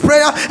all this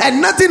prayer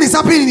and nothing is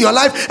happening in your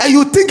life, and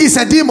you think it's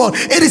a demon.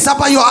 It is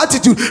about your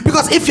attitude.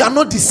 Because if you are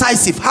not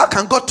decisive, how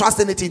can God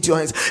trust anything into your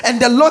hands? And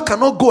the Lord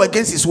cannot go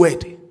against his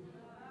word.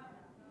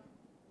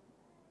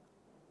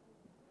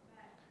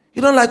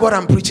 You don't like what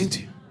I'm preaching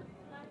to you?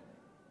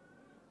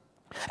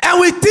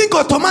 And we think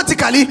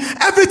automatically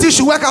everything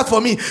should work out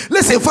for me.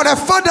 Listen, for the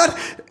fact that,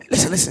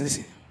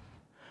 listen.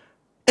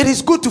 It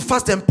is good to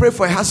fast and pray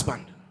for a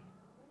husband.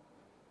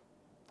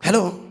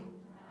 Hello?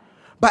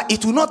 But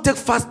it will not take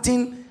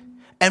fasting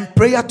and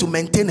prayer to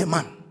maintain a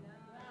man.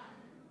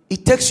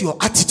 It takes your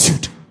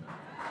attitude.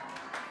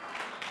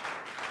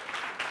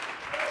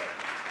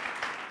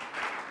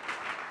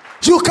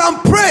 You can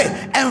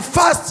pray and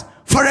fast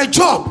for a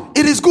job.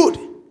 It is good.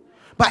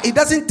 But it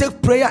doesn't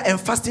take prayer and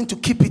fasting to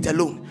keep it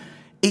alone.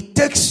 It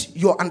takes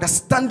your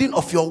understanding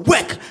of your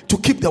work to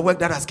keep the work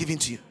that has given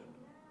to you.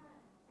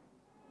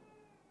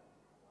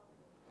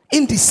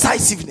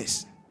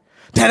 Indecisiveness.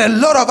 There are a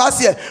lot of us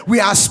here.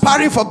 We are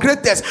aspiring for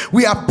greatness.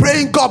 We are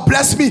praying, God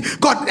bless me.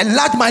 God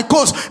enlarge my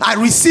cause. I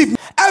receive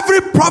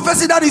every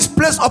prophecy that is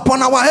placed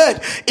upon our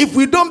head. If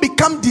we don't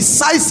become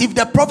decisive,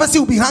 the prophecy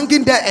will be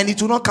hanging there and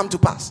it will not come to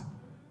pass.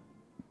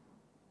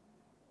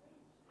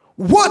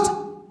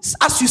 What,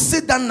 as you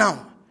sit down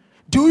now,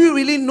 do you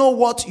really know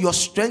what your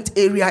strength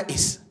area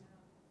is?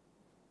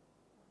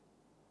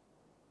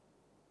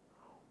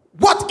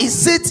 What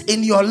is it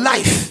in your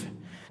life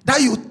that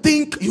you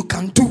think you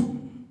can do?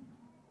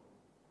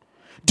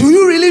 Do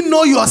you really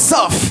know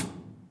yourself?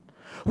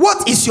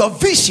 What is your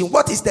vision?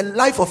 What is the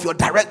life of your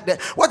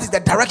what is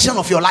the direction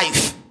of your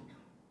life?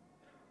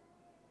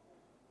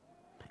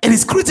 It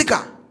is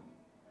critical.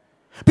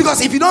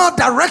 Because if you don't have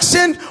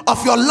direction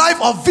of your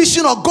life or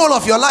vision or goal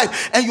of your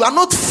life, and you are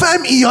not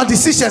firm in your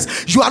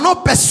decisions, you are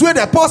not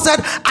persuaded. Paul said,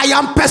 I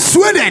am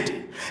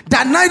persuaded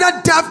that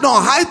neither death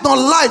nor height nor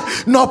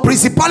life nor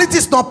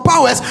principalities nor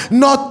powers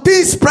nor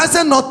things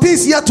present nor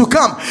things yet to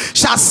come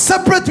shall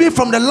separate me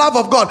from the love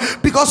of God.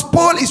 Because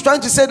Paul is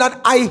trying to say that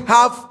I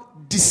have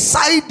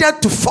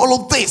decided to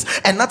follow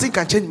this and nothing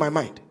can change my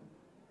mind.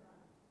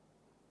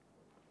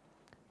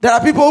 There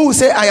are people who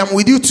say, I am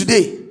with you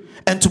today,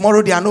 and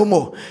tomorrow they are no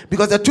more.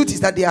 Because the truth is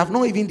that they have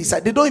not even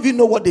decided. They don't even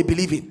know what they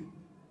believe in.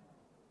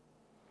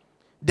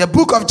 The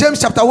book of James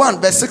chapter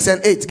 1 verse 6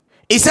 and 8.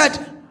 He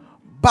said,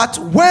 but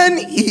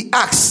when he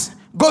asks,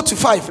 go to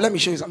 5. Let me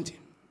show you something.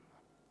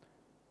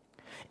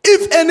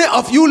 If any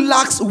of you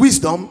lacks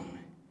wisdom,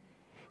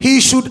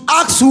 he should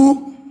ask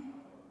who?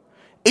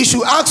 He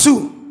should ask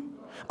who?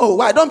 Oh,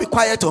 why? Don't be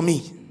quiet on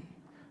me.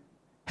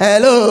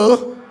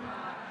 Hello?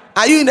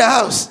 Are you in the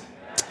house?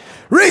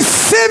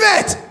 Receive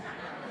it.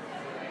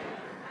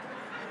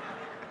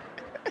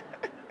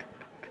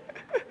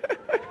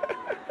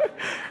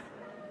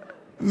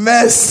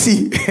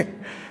 Mercy.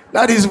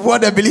 That is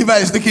what the believer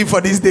is looking for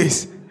these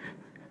days.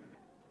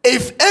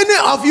 If any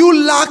of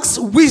you lacks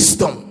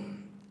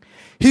wisdom,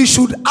 he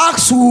should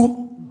ask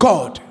who?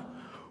 God,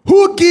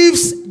 who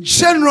gives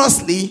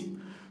generously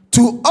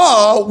to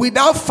all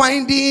without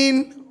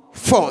finding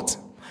fault,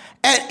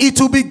 and it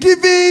will be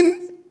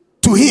given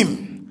to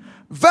him.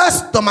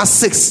 Verse number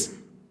 6.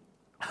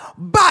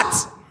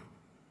 But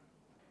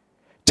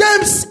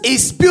James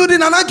is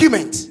building an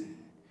argument.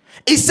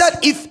 He said,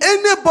 if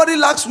anybody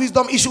lacks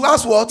wisdom, he should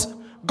ask what?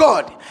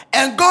 God.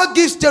 And God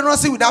gives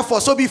generously without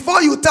fault. So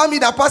before you tell me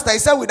that, Pastor, he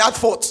said without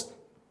fault.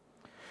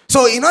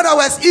 So in other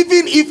words,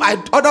 even if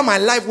I order my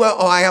life well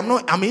or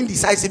I'm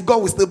indecisive,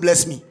 God will still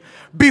bless me.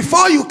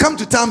 Before you come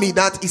to tell me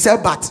that, he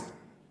said but.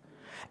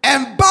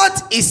 And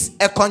but is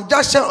a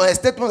conjunction or a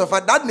statement of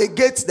fact that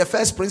negates the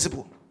first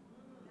principle.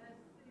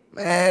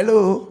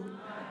 Hello.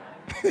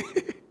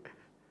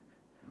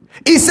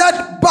 He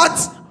said, but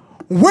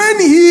when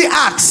he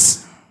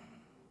asks,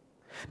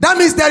 that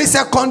means there is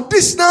a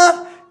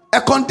conditional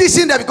a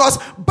condition there, because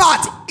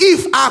but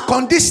if our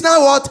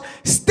conditional what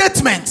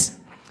statement,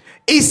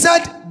 he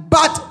said,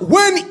 but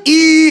when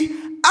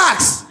he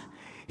asks,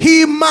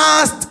 he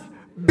must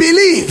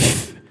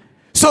believe.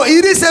 So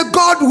it is a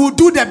God who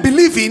do the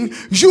believing.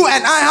 You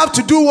and I have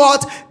to do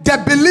what?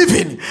 The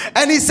believing.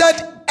 And he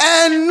said,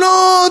 and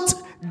not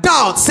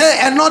doubt. Say,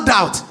 and not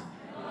doubt.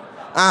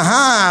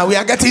 We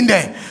are getting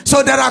there.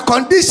 So there are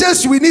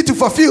conditions we need to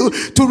fulfill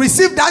to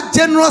receive that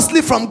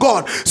generously from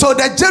God. So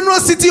the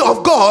generosity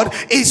of God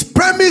is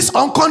premised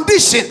on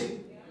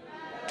condition.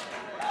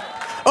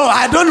 Oh,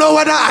 I don't know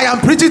whether I am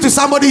preaching to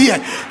somebody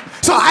here.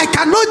 So I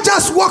cannot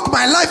just walk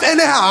my life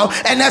anyhow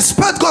and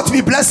expect God to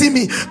be blessing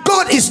me.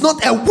 God is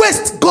not a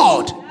waste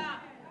God.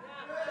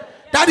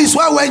 That is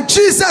why when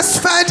Jesus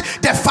fed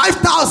the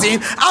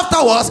 5,000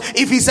 afterwards,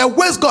 if he's a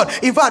waste God,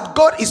 in fact,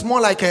 God is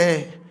more like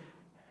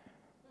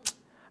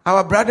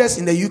our brothers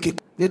in the UK.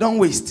 They don't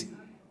waste.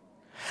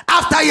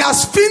 After he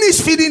has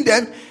finished feeding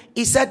them,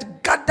 he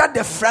said, gather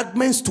the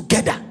fragments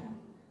together.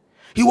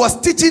 He was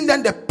teaching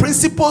them the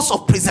principles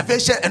of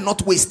preservation and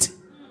not waste.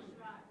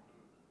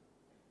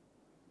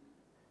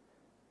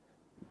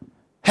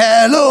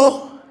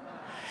 Hello?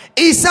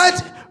 He said,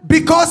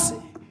 because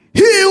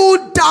he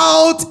who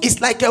doubts is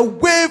like a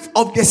wave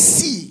of the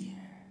sea.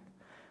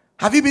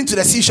 Have you been to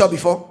the seashore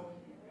before?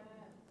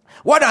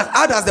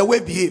 How does the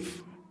wave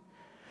behave?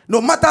 No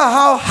matter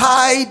how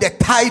high the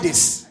tide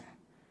is,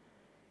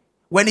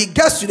 when it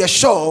gets to the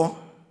shore,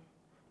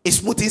 it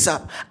smooths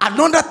up.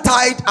 Another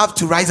tide have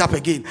to rise up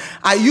again.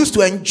 I used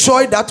to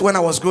enjoy that when I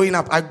was growing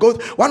up.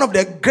 One of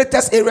the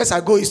greatest areas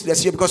I go is to the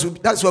sea, because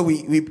that's where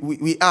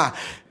we are.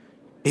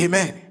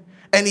 Amen.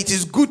 And it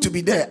is good to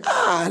be there.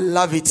 I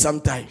love it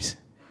sometimes.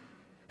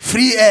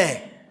 Free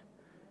air.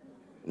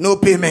 No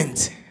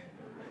payment.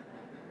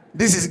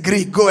 This is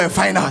Greek. Go and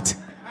find out.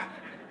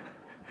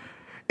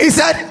 He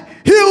said,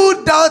 he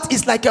who doubts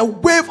is like a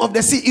wave of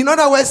the sea. In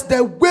other words,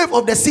 the wave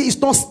of the sea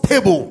is not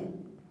stable.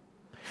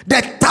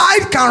 The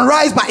tide can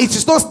rise, but it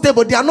is not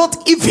stable. They are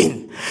not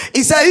even.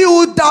 He said, he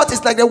who doubts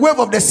is like the wave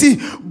of the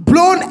sea,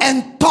 blown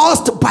and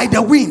tossed by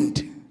the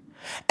wind.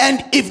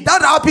 And if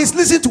that happens,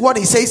 listen to what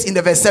he says in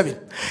the verse 7.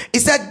 He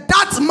said,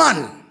 that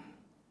man,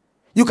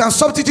 you can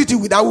substitute it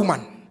with that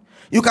woman.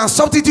 You can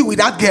substitute with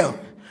that girl.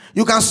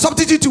 You can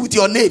substitute it with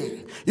your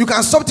name. You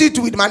can substitute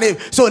it with my name.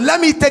 So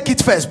let me take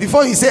it first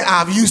before you say,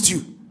 I have used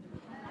you.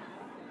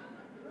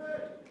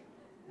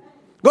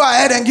 Go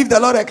ahead and give the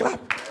Lord a clap.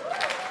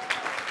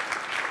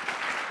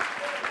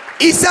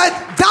 He said,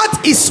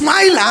 that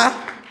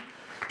Ismaiah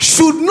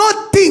should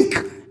not think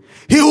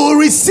he will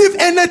receive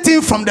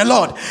anything from the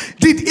Lord.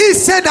 Did he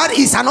say that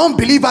he's an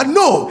unbeliever?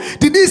 No.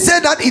 Did he say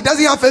that he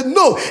doesn't have faith?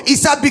 No. He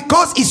said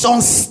because he's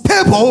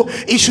unstable,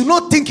 he should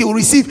not think he will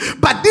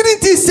receive. But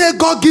didn't he say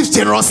God gives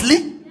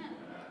generously?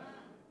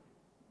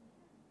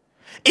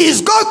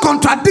 Is God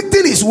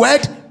contradicting his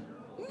word?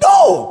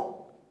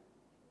 No.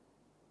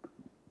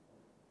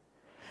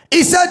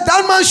 He said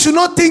that man should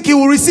not think he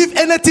will receive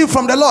anything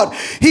from the Lord.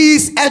 He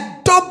is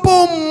a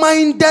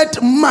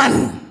double-minded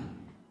man.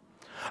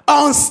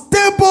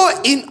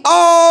 Unstable in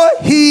all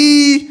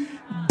he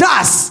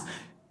does.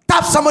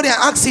 Tap somebody and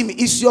ask him,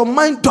 is your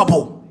mind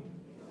double?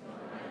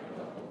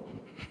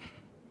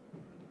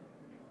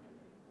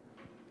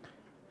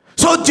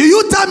 So do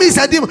you tell me it's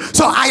a demon?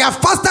 So I have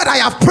fasted, I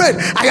have prayed,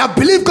 I have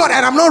believed God,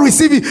 and I'm not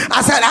receiving.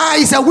 I said,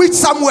 it's a witch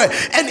somewhere.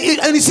 And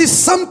you see,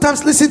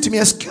 sometimes, listen to me,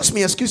 excuse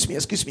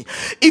me.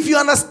 If you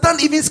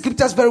understand even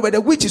scriptures very well,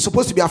 the witch is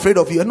supposed to be afraid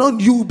of you, and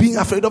not you being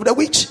afraid of the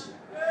witch.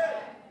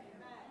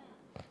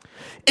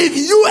 If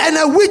you and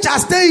a witch are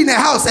staying in a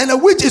house and a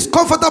witch is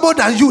comfortable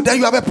than you, then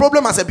you have a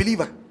problem as a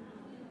believer.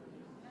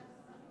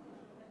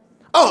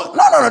 Oh,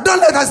 no, don't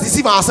let us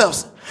deceive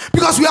ourselves.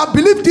 Because we have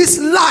believed these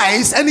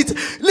lies, and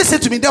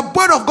listen to me, the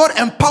word of God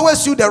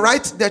empowers you, the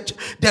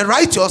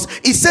righteous.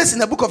 It says in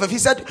the book of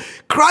Ephesians, said,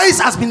 Christ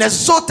has been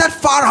exalted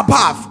far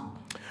above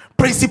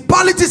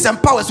principalities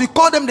and powers. We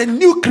call them the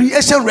new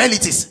creation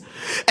realities.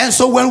 And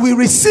so when we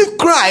receive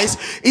Christ,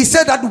 he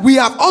said that we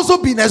have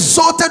also been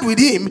exalted with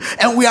him,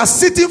 and we are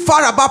sitting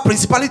far above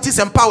principalities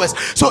and powers.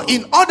 So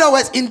in other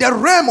words, in the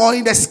realm or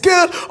in the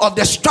scale of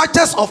the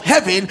structures of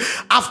heaven,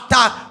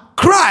 after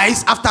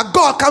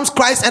God comes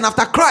Christ, and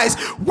after Christ,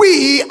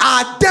 we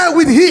are there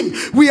with him.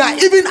 We are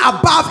even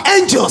above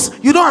angels.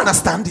 You don't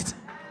understand it.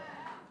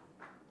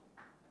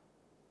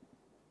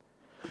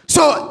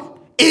 So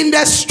in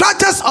the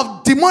structures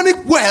of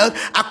demonic world,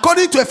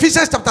 according to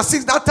Ephesians chapter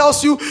 6, that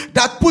tells you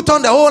that put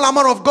on the whole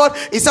armor of God.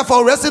 It said,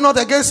 for we wrestle not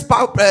against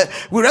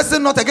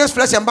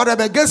flesh and blood,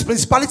 but against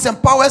principalities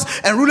and powers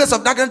and rulers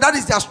of darkness. That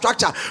is their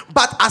structure.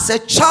 But as a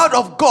child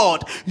of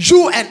God,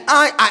 you and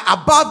I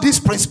are above these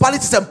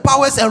principalities and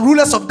powers and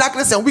rulers of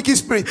darkness and wicked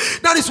spirits.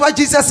 That is why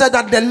Jesus said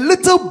that the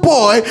little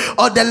boy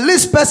or the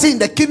least person in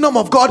the kingdom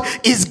of God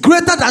is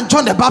greater than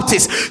John the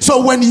Baptist.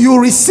 So when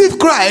you receive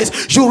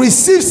Christ, you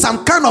receive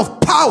some kind of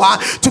power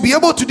to be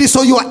able to do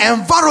so. Your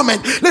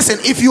environment, listen,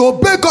 if you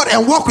obey God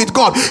and walk with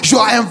God,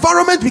 your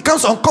environment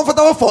becomes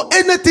uncomfortable for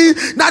anything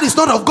that is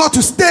not of God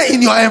to stay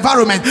in your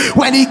environment.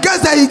 When he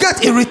gets there, you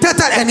get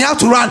irritated and you have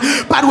to run.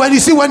 But when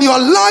your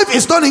life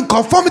is not in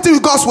conformity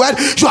with God's word,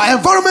 your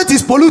environment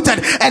is polluted,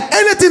 and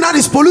anything that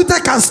is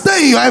polluted can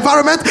stay in your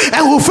environment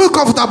and will feel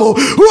comfortable.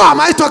 Who am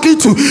I talking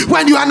to?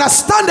 When you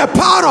understand the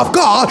power of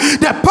God,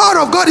 the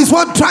power of God is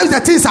what drives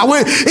the things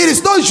away. It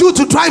is not you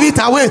to drive it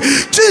away.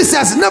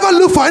 Jesus never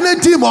looked for any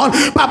demon,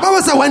 but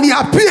Bible said when he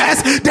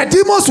appears, the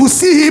demons will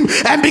see him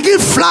and begin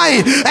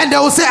flying, and they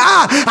will say,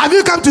 have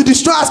you come to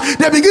destroy us?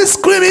 They begin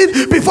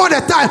screaming before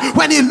the time.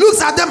 When he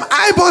looks at them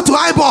eyeball to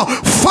eyeball,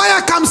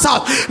 fire comes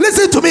out.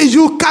 Listen to me,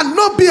 you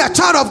cannot be a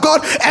child of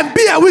God and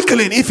be a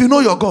weakling if you know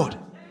your God.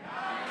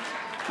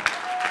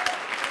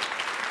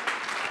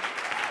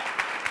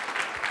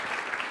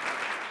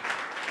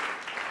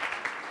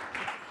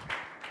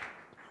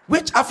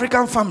 Which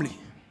African family,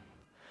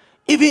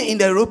 even in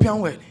the European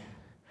world,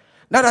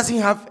 that doesn't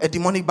have a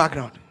demonic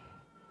background?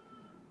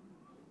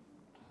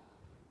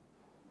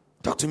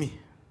 Talk to me.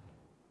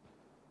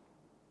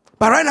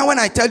 But right now, when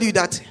I tell you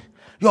that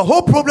your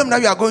whole problem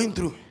that you are going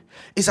through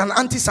is an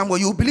anti-somewhere,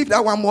 you will believe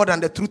that one more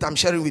than the truth I'm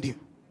sharing with you.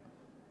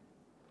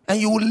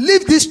 And you will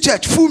leave this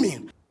church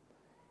fuming,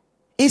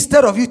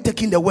 instead of you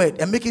taking the word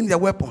and making the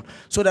weapon,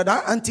 so that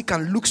auntie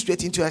can look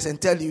straight into us and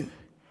tell you,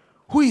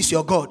 who is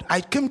your God?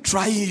 I came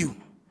trying you,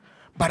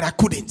 but I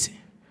couldn't.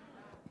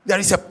 There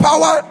is a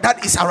power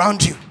that is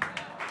around you.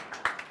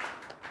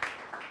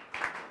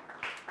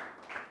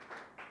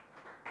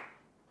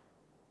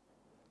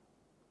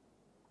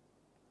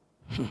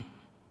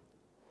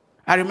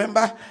 I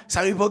remember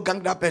some people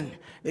ganged up and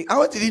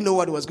I didn't know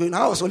what was going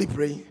on. I was only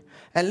praying.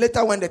 And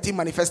later when the thing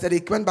manifested,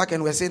 they went back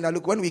and were saying that,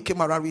 look, when we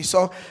came around, we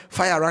saw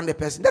fire around the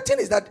person. The thing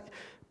is that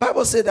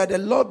Bible said that the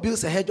Lord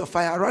builds a hedge of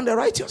fire around the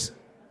righteous.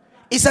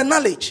 It's a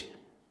knowledge.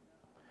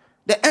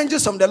 The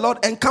angels of the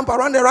Lord encamp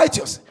around the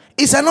righteous.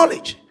 It's a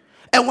knowledge.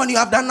 And when you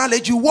have that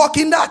knowledge, you walk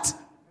in that.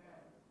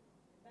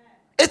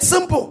 It's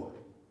simple.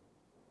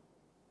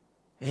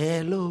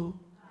 Hello.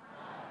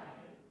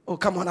 Oh,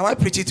 come on. Now I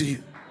preach it to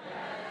you.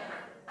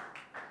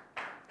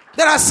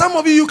 There are some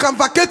of you can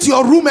vacate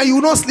your room and you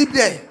will not sleep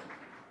there.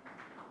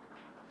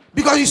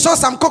 Because you saw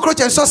some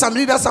cockroach and saw some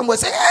leader somewhere.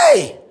 Say,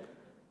 hey,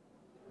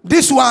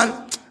 this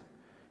one,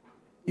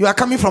 you are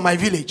coming from my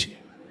village.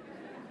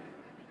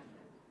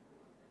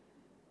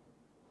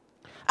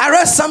 I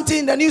read something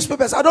in the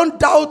newspapers. I don't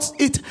doubt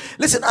it.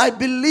 Listen, I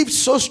believe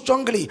so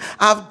strongly.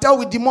 I've dealt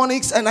with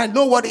demonics and I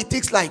know what it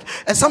takes like.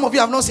 And some of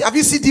you have not seen. Have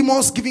you seen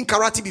demons giving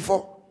karate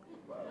before?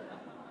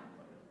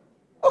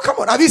 Oh, come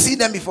on. Have you seen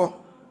them before?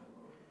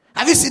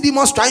 Have you seen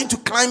demons trying to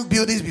climb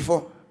buildings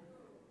before?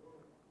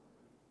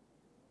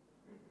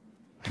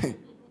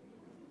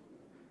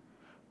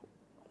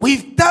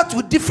 We've dealt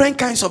with different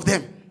kinds of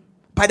them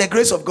by the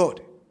grace of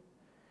God.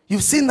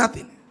 You've seen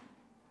nothing.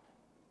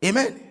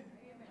 Amen.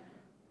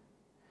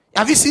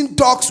 Have you seen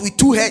dogs with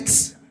two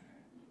heads?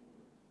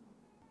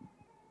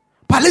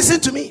 But listen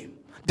to me.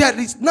 There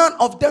is none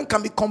of them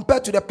can be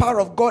compared to the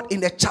power of God in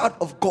the child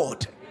of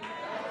God.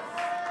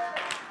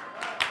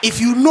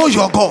 If you know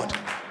your God.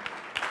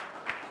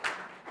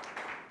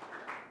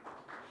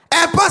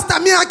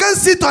 Pastor, me, I can't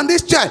sit on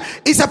this chair.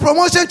 It's a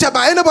promotion chair,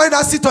 but anybody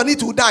that sits on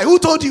it will die. Who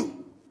told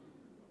you?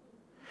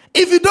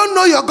 If you don't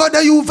know your God,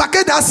 then you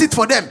vacate that seat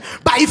for them.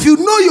 But if you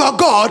know your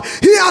God,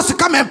 he has to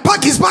come and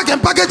pack his bag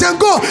and package and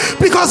go.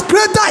 Because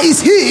greater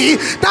is he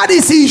that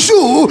is in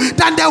you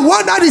than the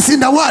one that is in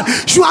the world.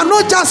 You are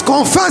not just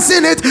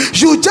confessing it,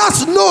 you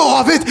just know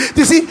of it.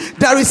 You see,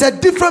 there is a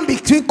difference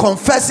between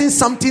confessing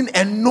something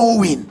and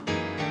knowing.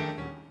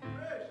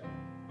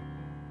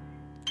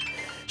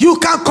 You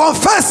can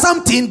confess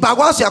something, but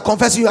whilst you are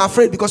confessing, you are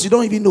afraid because you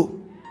don't even know.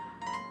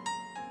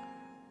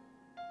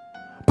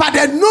 But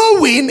the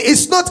knowing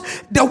is not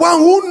the one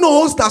who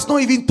knows does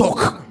not even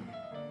talk.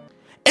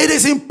 It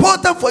is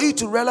important for you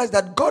to realize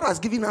that God has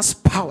given us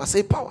power.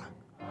 Say power.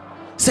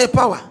 Say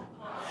power.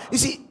 You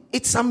see,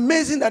 it's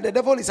amazing that the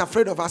devil is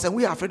afraid of us and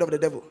we are afraid of the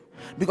devil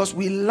because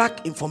we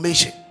lack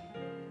information.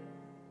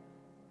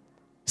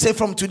 Say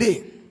from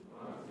today,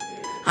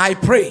 I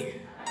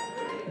pray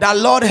that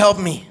Lord help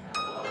me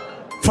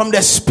from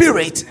the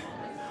spirit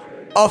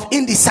of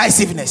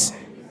indecisiveness.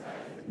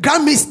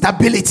 Grant me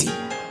stability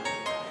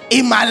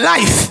in my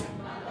life.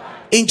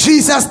 In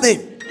Jesus'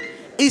 name.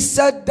 He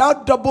said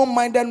that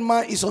double-minded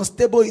man is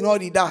unstable in all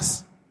he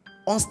does.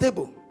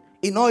 Unstable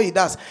in all he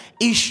does.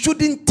 He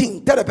shouldn't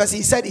think. Tell the person,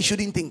 he said he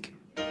shouldn't think.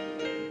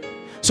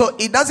 So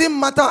it doesn't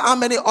matter how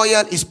many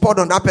oil is poured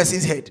on that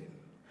person's head.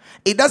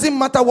 It doesn't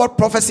matter what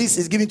prophecies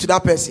is given to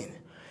that person.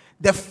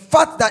 The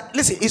fact that,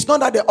 listen, it's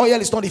not that the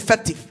oil is not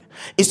effective.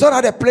 It's not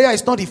that the prayer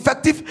is not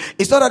effective.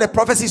 It's not that the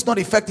prophecy is not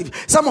effective.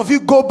 Some of you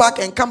go back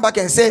and come back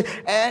and say,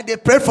 they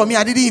prayed for me,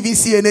 I didn't even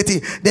see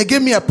anything. They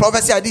gave me a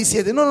prophecy, I didn't see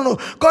anything. No.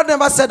 God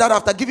never said that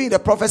after giving you the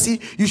prophecy,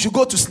 you should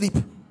go to sleep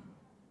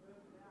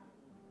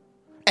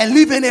and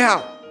live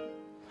anyhow.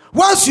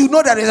 Once you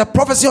know there is a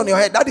prophecy on your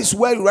head, that is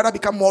where you rather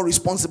become more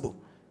responsible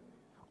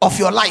of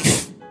your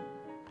life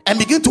and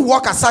begin to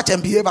walk as such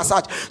and behave as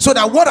such, so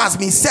that what has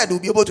been said will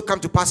be able to come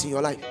to pass in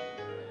your life.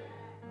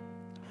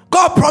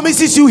 God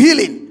promises you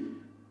healing,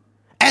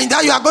 and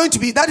that you are going to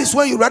be, that is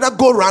when you rather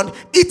go around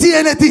eating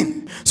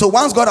anything. So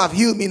once God have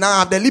healed me, now I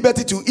have the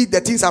liberty to eat the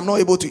things I'm not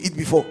able to eat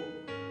before.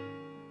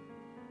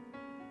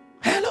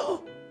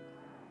 Hello.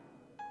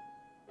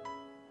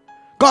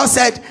 God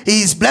said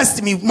He is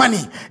blessed me with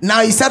money.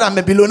 Now He said I'm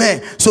a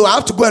billionaire, so I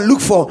have to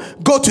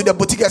go to the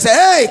boutique and say,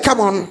 hey,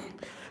 come on.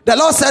 The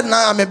Lord said,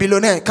 now I'm a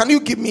billionaire. Can you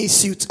give me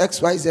suit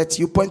XYZ?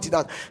 You pointed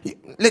out.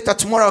 Later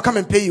tomorrow I'll come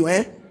and pay you,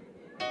 eh?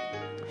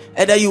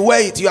 And then you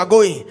wear it, you are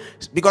going.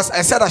 Because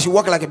I said I should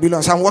walk like a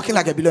billionaire, so I'm walking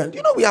like a billionaire.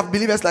 You know we have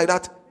believers like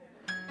that.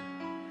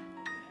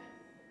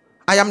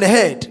 I am the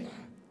head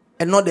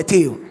and not the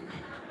tail.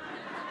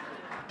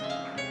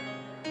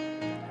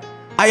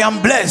 I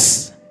am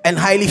blessed and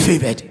highly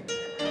favored.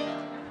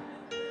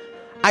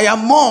 I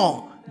am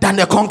more than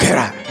the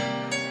conqueror.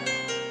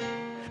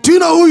 Do you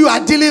know who you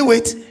are dealing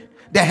with?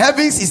 The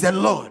heavens is the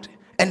Lord,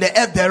 and the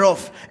earth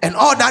thereof, and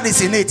all that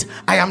is in it.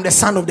 I am the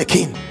son of the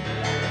king.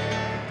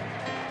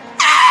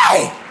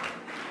 Hey!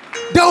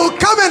 They will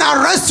come and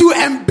arrest you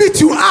and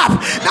beat you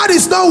up. That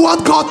is not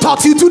what God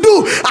taught you to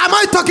do. Am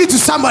I talking to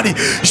somebody?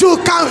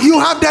 You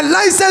have the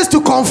license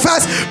to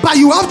confess, but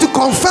you have to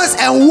confess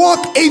and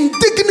walk in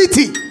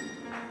dignity.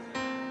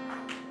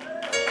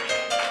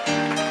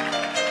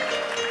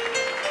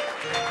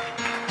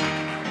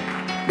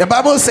 The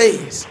Bible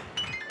says,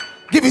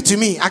 give it to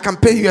me, I can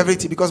pay you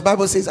everything, because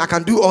Bible says I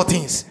can do all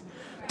things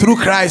through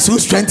Christ who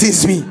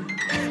strengthens me.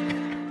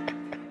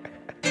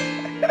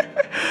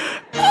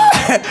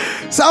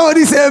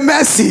 Somebody say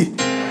mercy.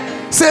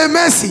 Say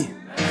mercy.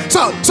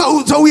 So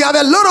we have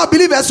a lot of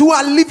believers who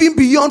are living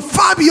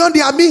far beyond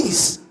their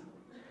means.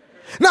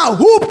 Now,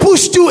 who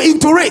pushed you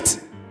into it?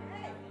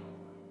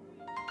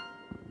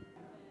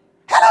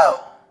 Hello.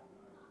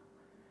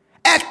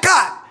 A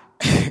car.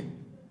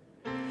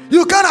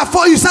 You can't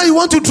afford, you say you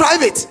want to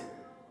drive it.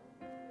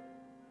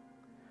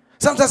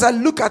 Sometimes I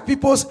look at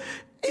people's,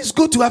 it's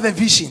good to have a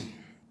vision.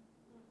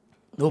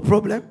 No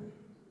problem.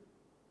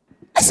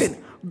 Listen,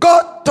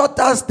 God taught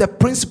us the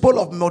principle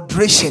of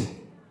moderation,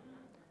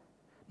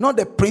 not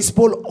the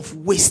principle of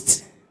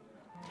waste.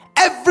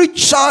 Every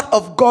child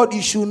of God,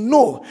 you should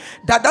know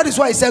that is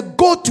why He said,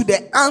 go to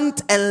the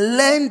ant and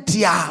learn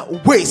their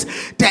ways.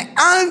 The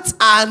ants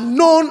are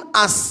known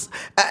as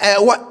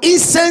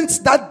insects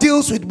that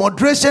deals with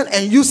moderation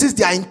and uses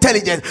their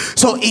intelligence.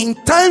 So in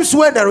times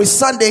where there is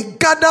sun, they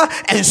gather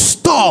and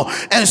store,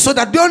 and so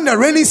that during the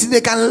rainy season they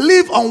can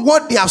live on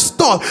what they have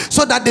stored,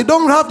 so that they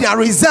don't have their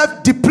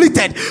reserve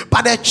depleted.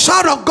 But the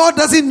child of God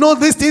doesn't know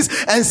these things,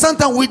 and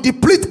sometimes we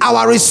deplete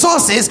our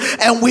resources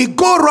and we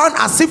go around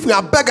as if we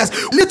are beggars.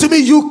 To me,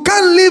 you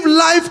can't live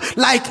life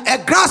like a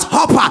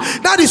grasshopper.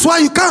 That is why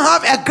you can't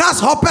have a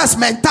grasshopper's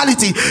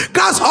mentality.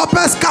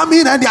 Grasshoppers come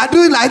in and they are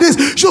doing like this.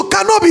 You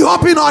cannot be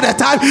hopping all the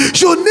time.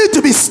 You need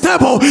to be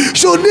stable.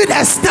 You need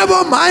a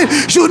stable mind.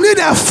 You need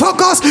a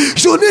focus.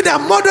 You need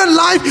a modern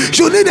life.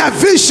 You need a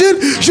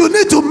vision. You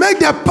need to make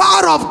the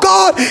power of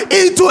God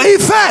into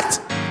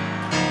effect.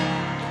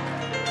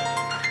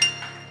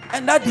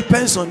 And that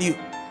depends on you.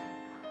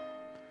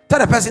 Tell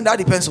the person that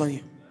depends on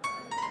you.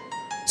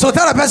 So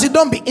tell the person,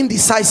 don't be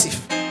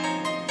indecisive,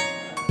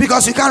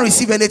 because you can't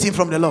receive anything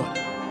from the Lord. The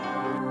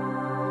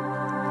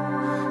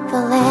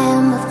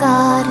Lamb of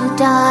God who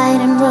died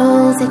and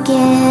rose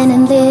again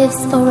and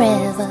lives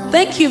forever.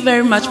 Thank you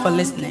very much for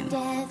listening.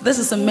 This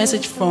is a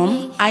message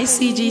from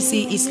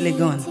ICGC East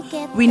Legon.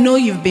 We know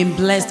you've been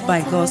blessed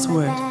by God's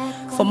word.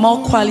 For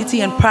more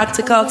quality and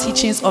practical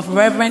teachings of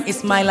Reverend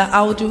Ismaila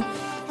Audu,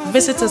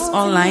 visit us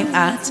online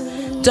at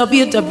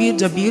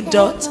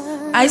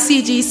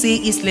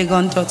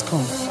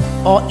www.icgceastlegon.com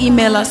or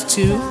email us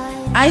to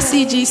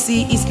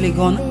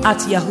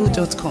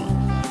icgceastlegon@yahoo.com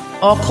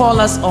or call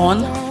us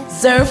on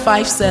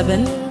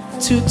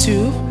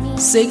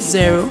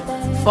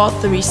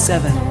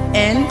 057-2260-437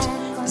 and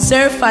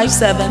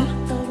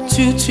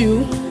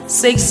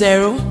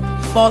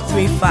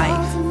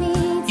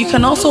 057-2260-435. You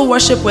can also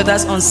worship with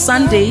us on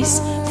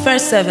Sundays,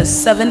 first service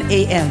 7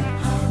 a.m.,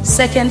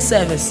 second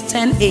service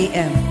 10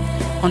 a.m.,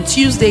 on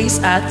Tuesdays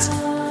at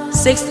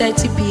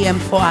 6:30 p.m.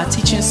 for our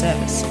teaching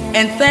service,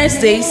 and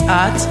Thursdays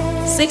at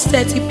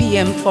 6:30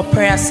 p.m. for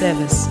prayer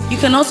service. You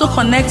can also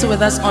connect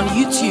with us on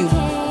YouTube,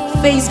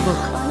 Facebook,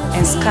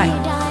 and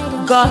Skype.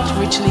 God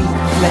richly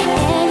bless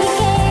you.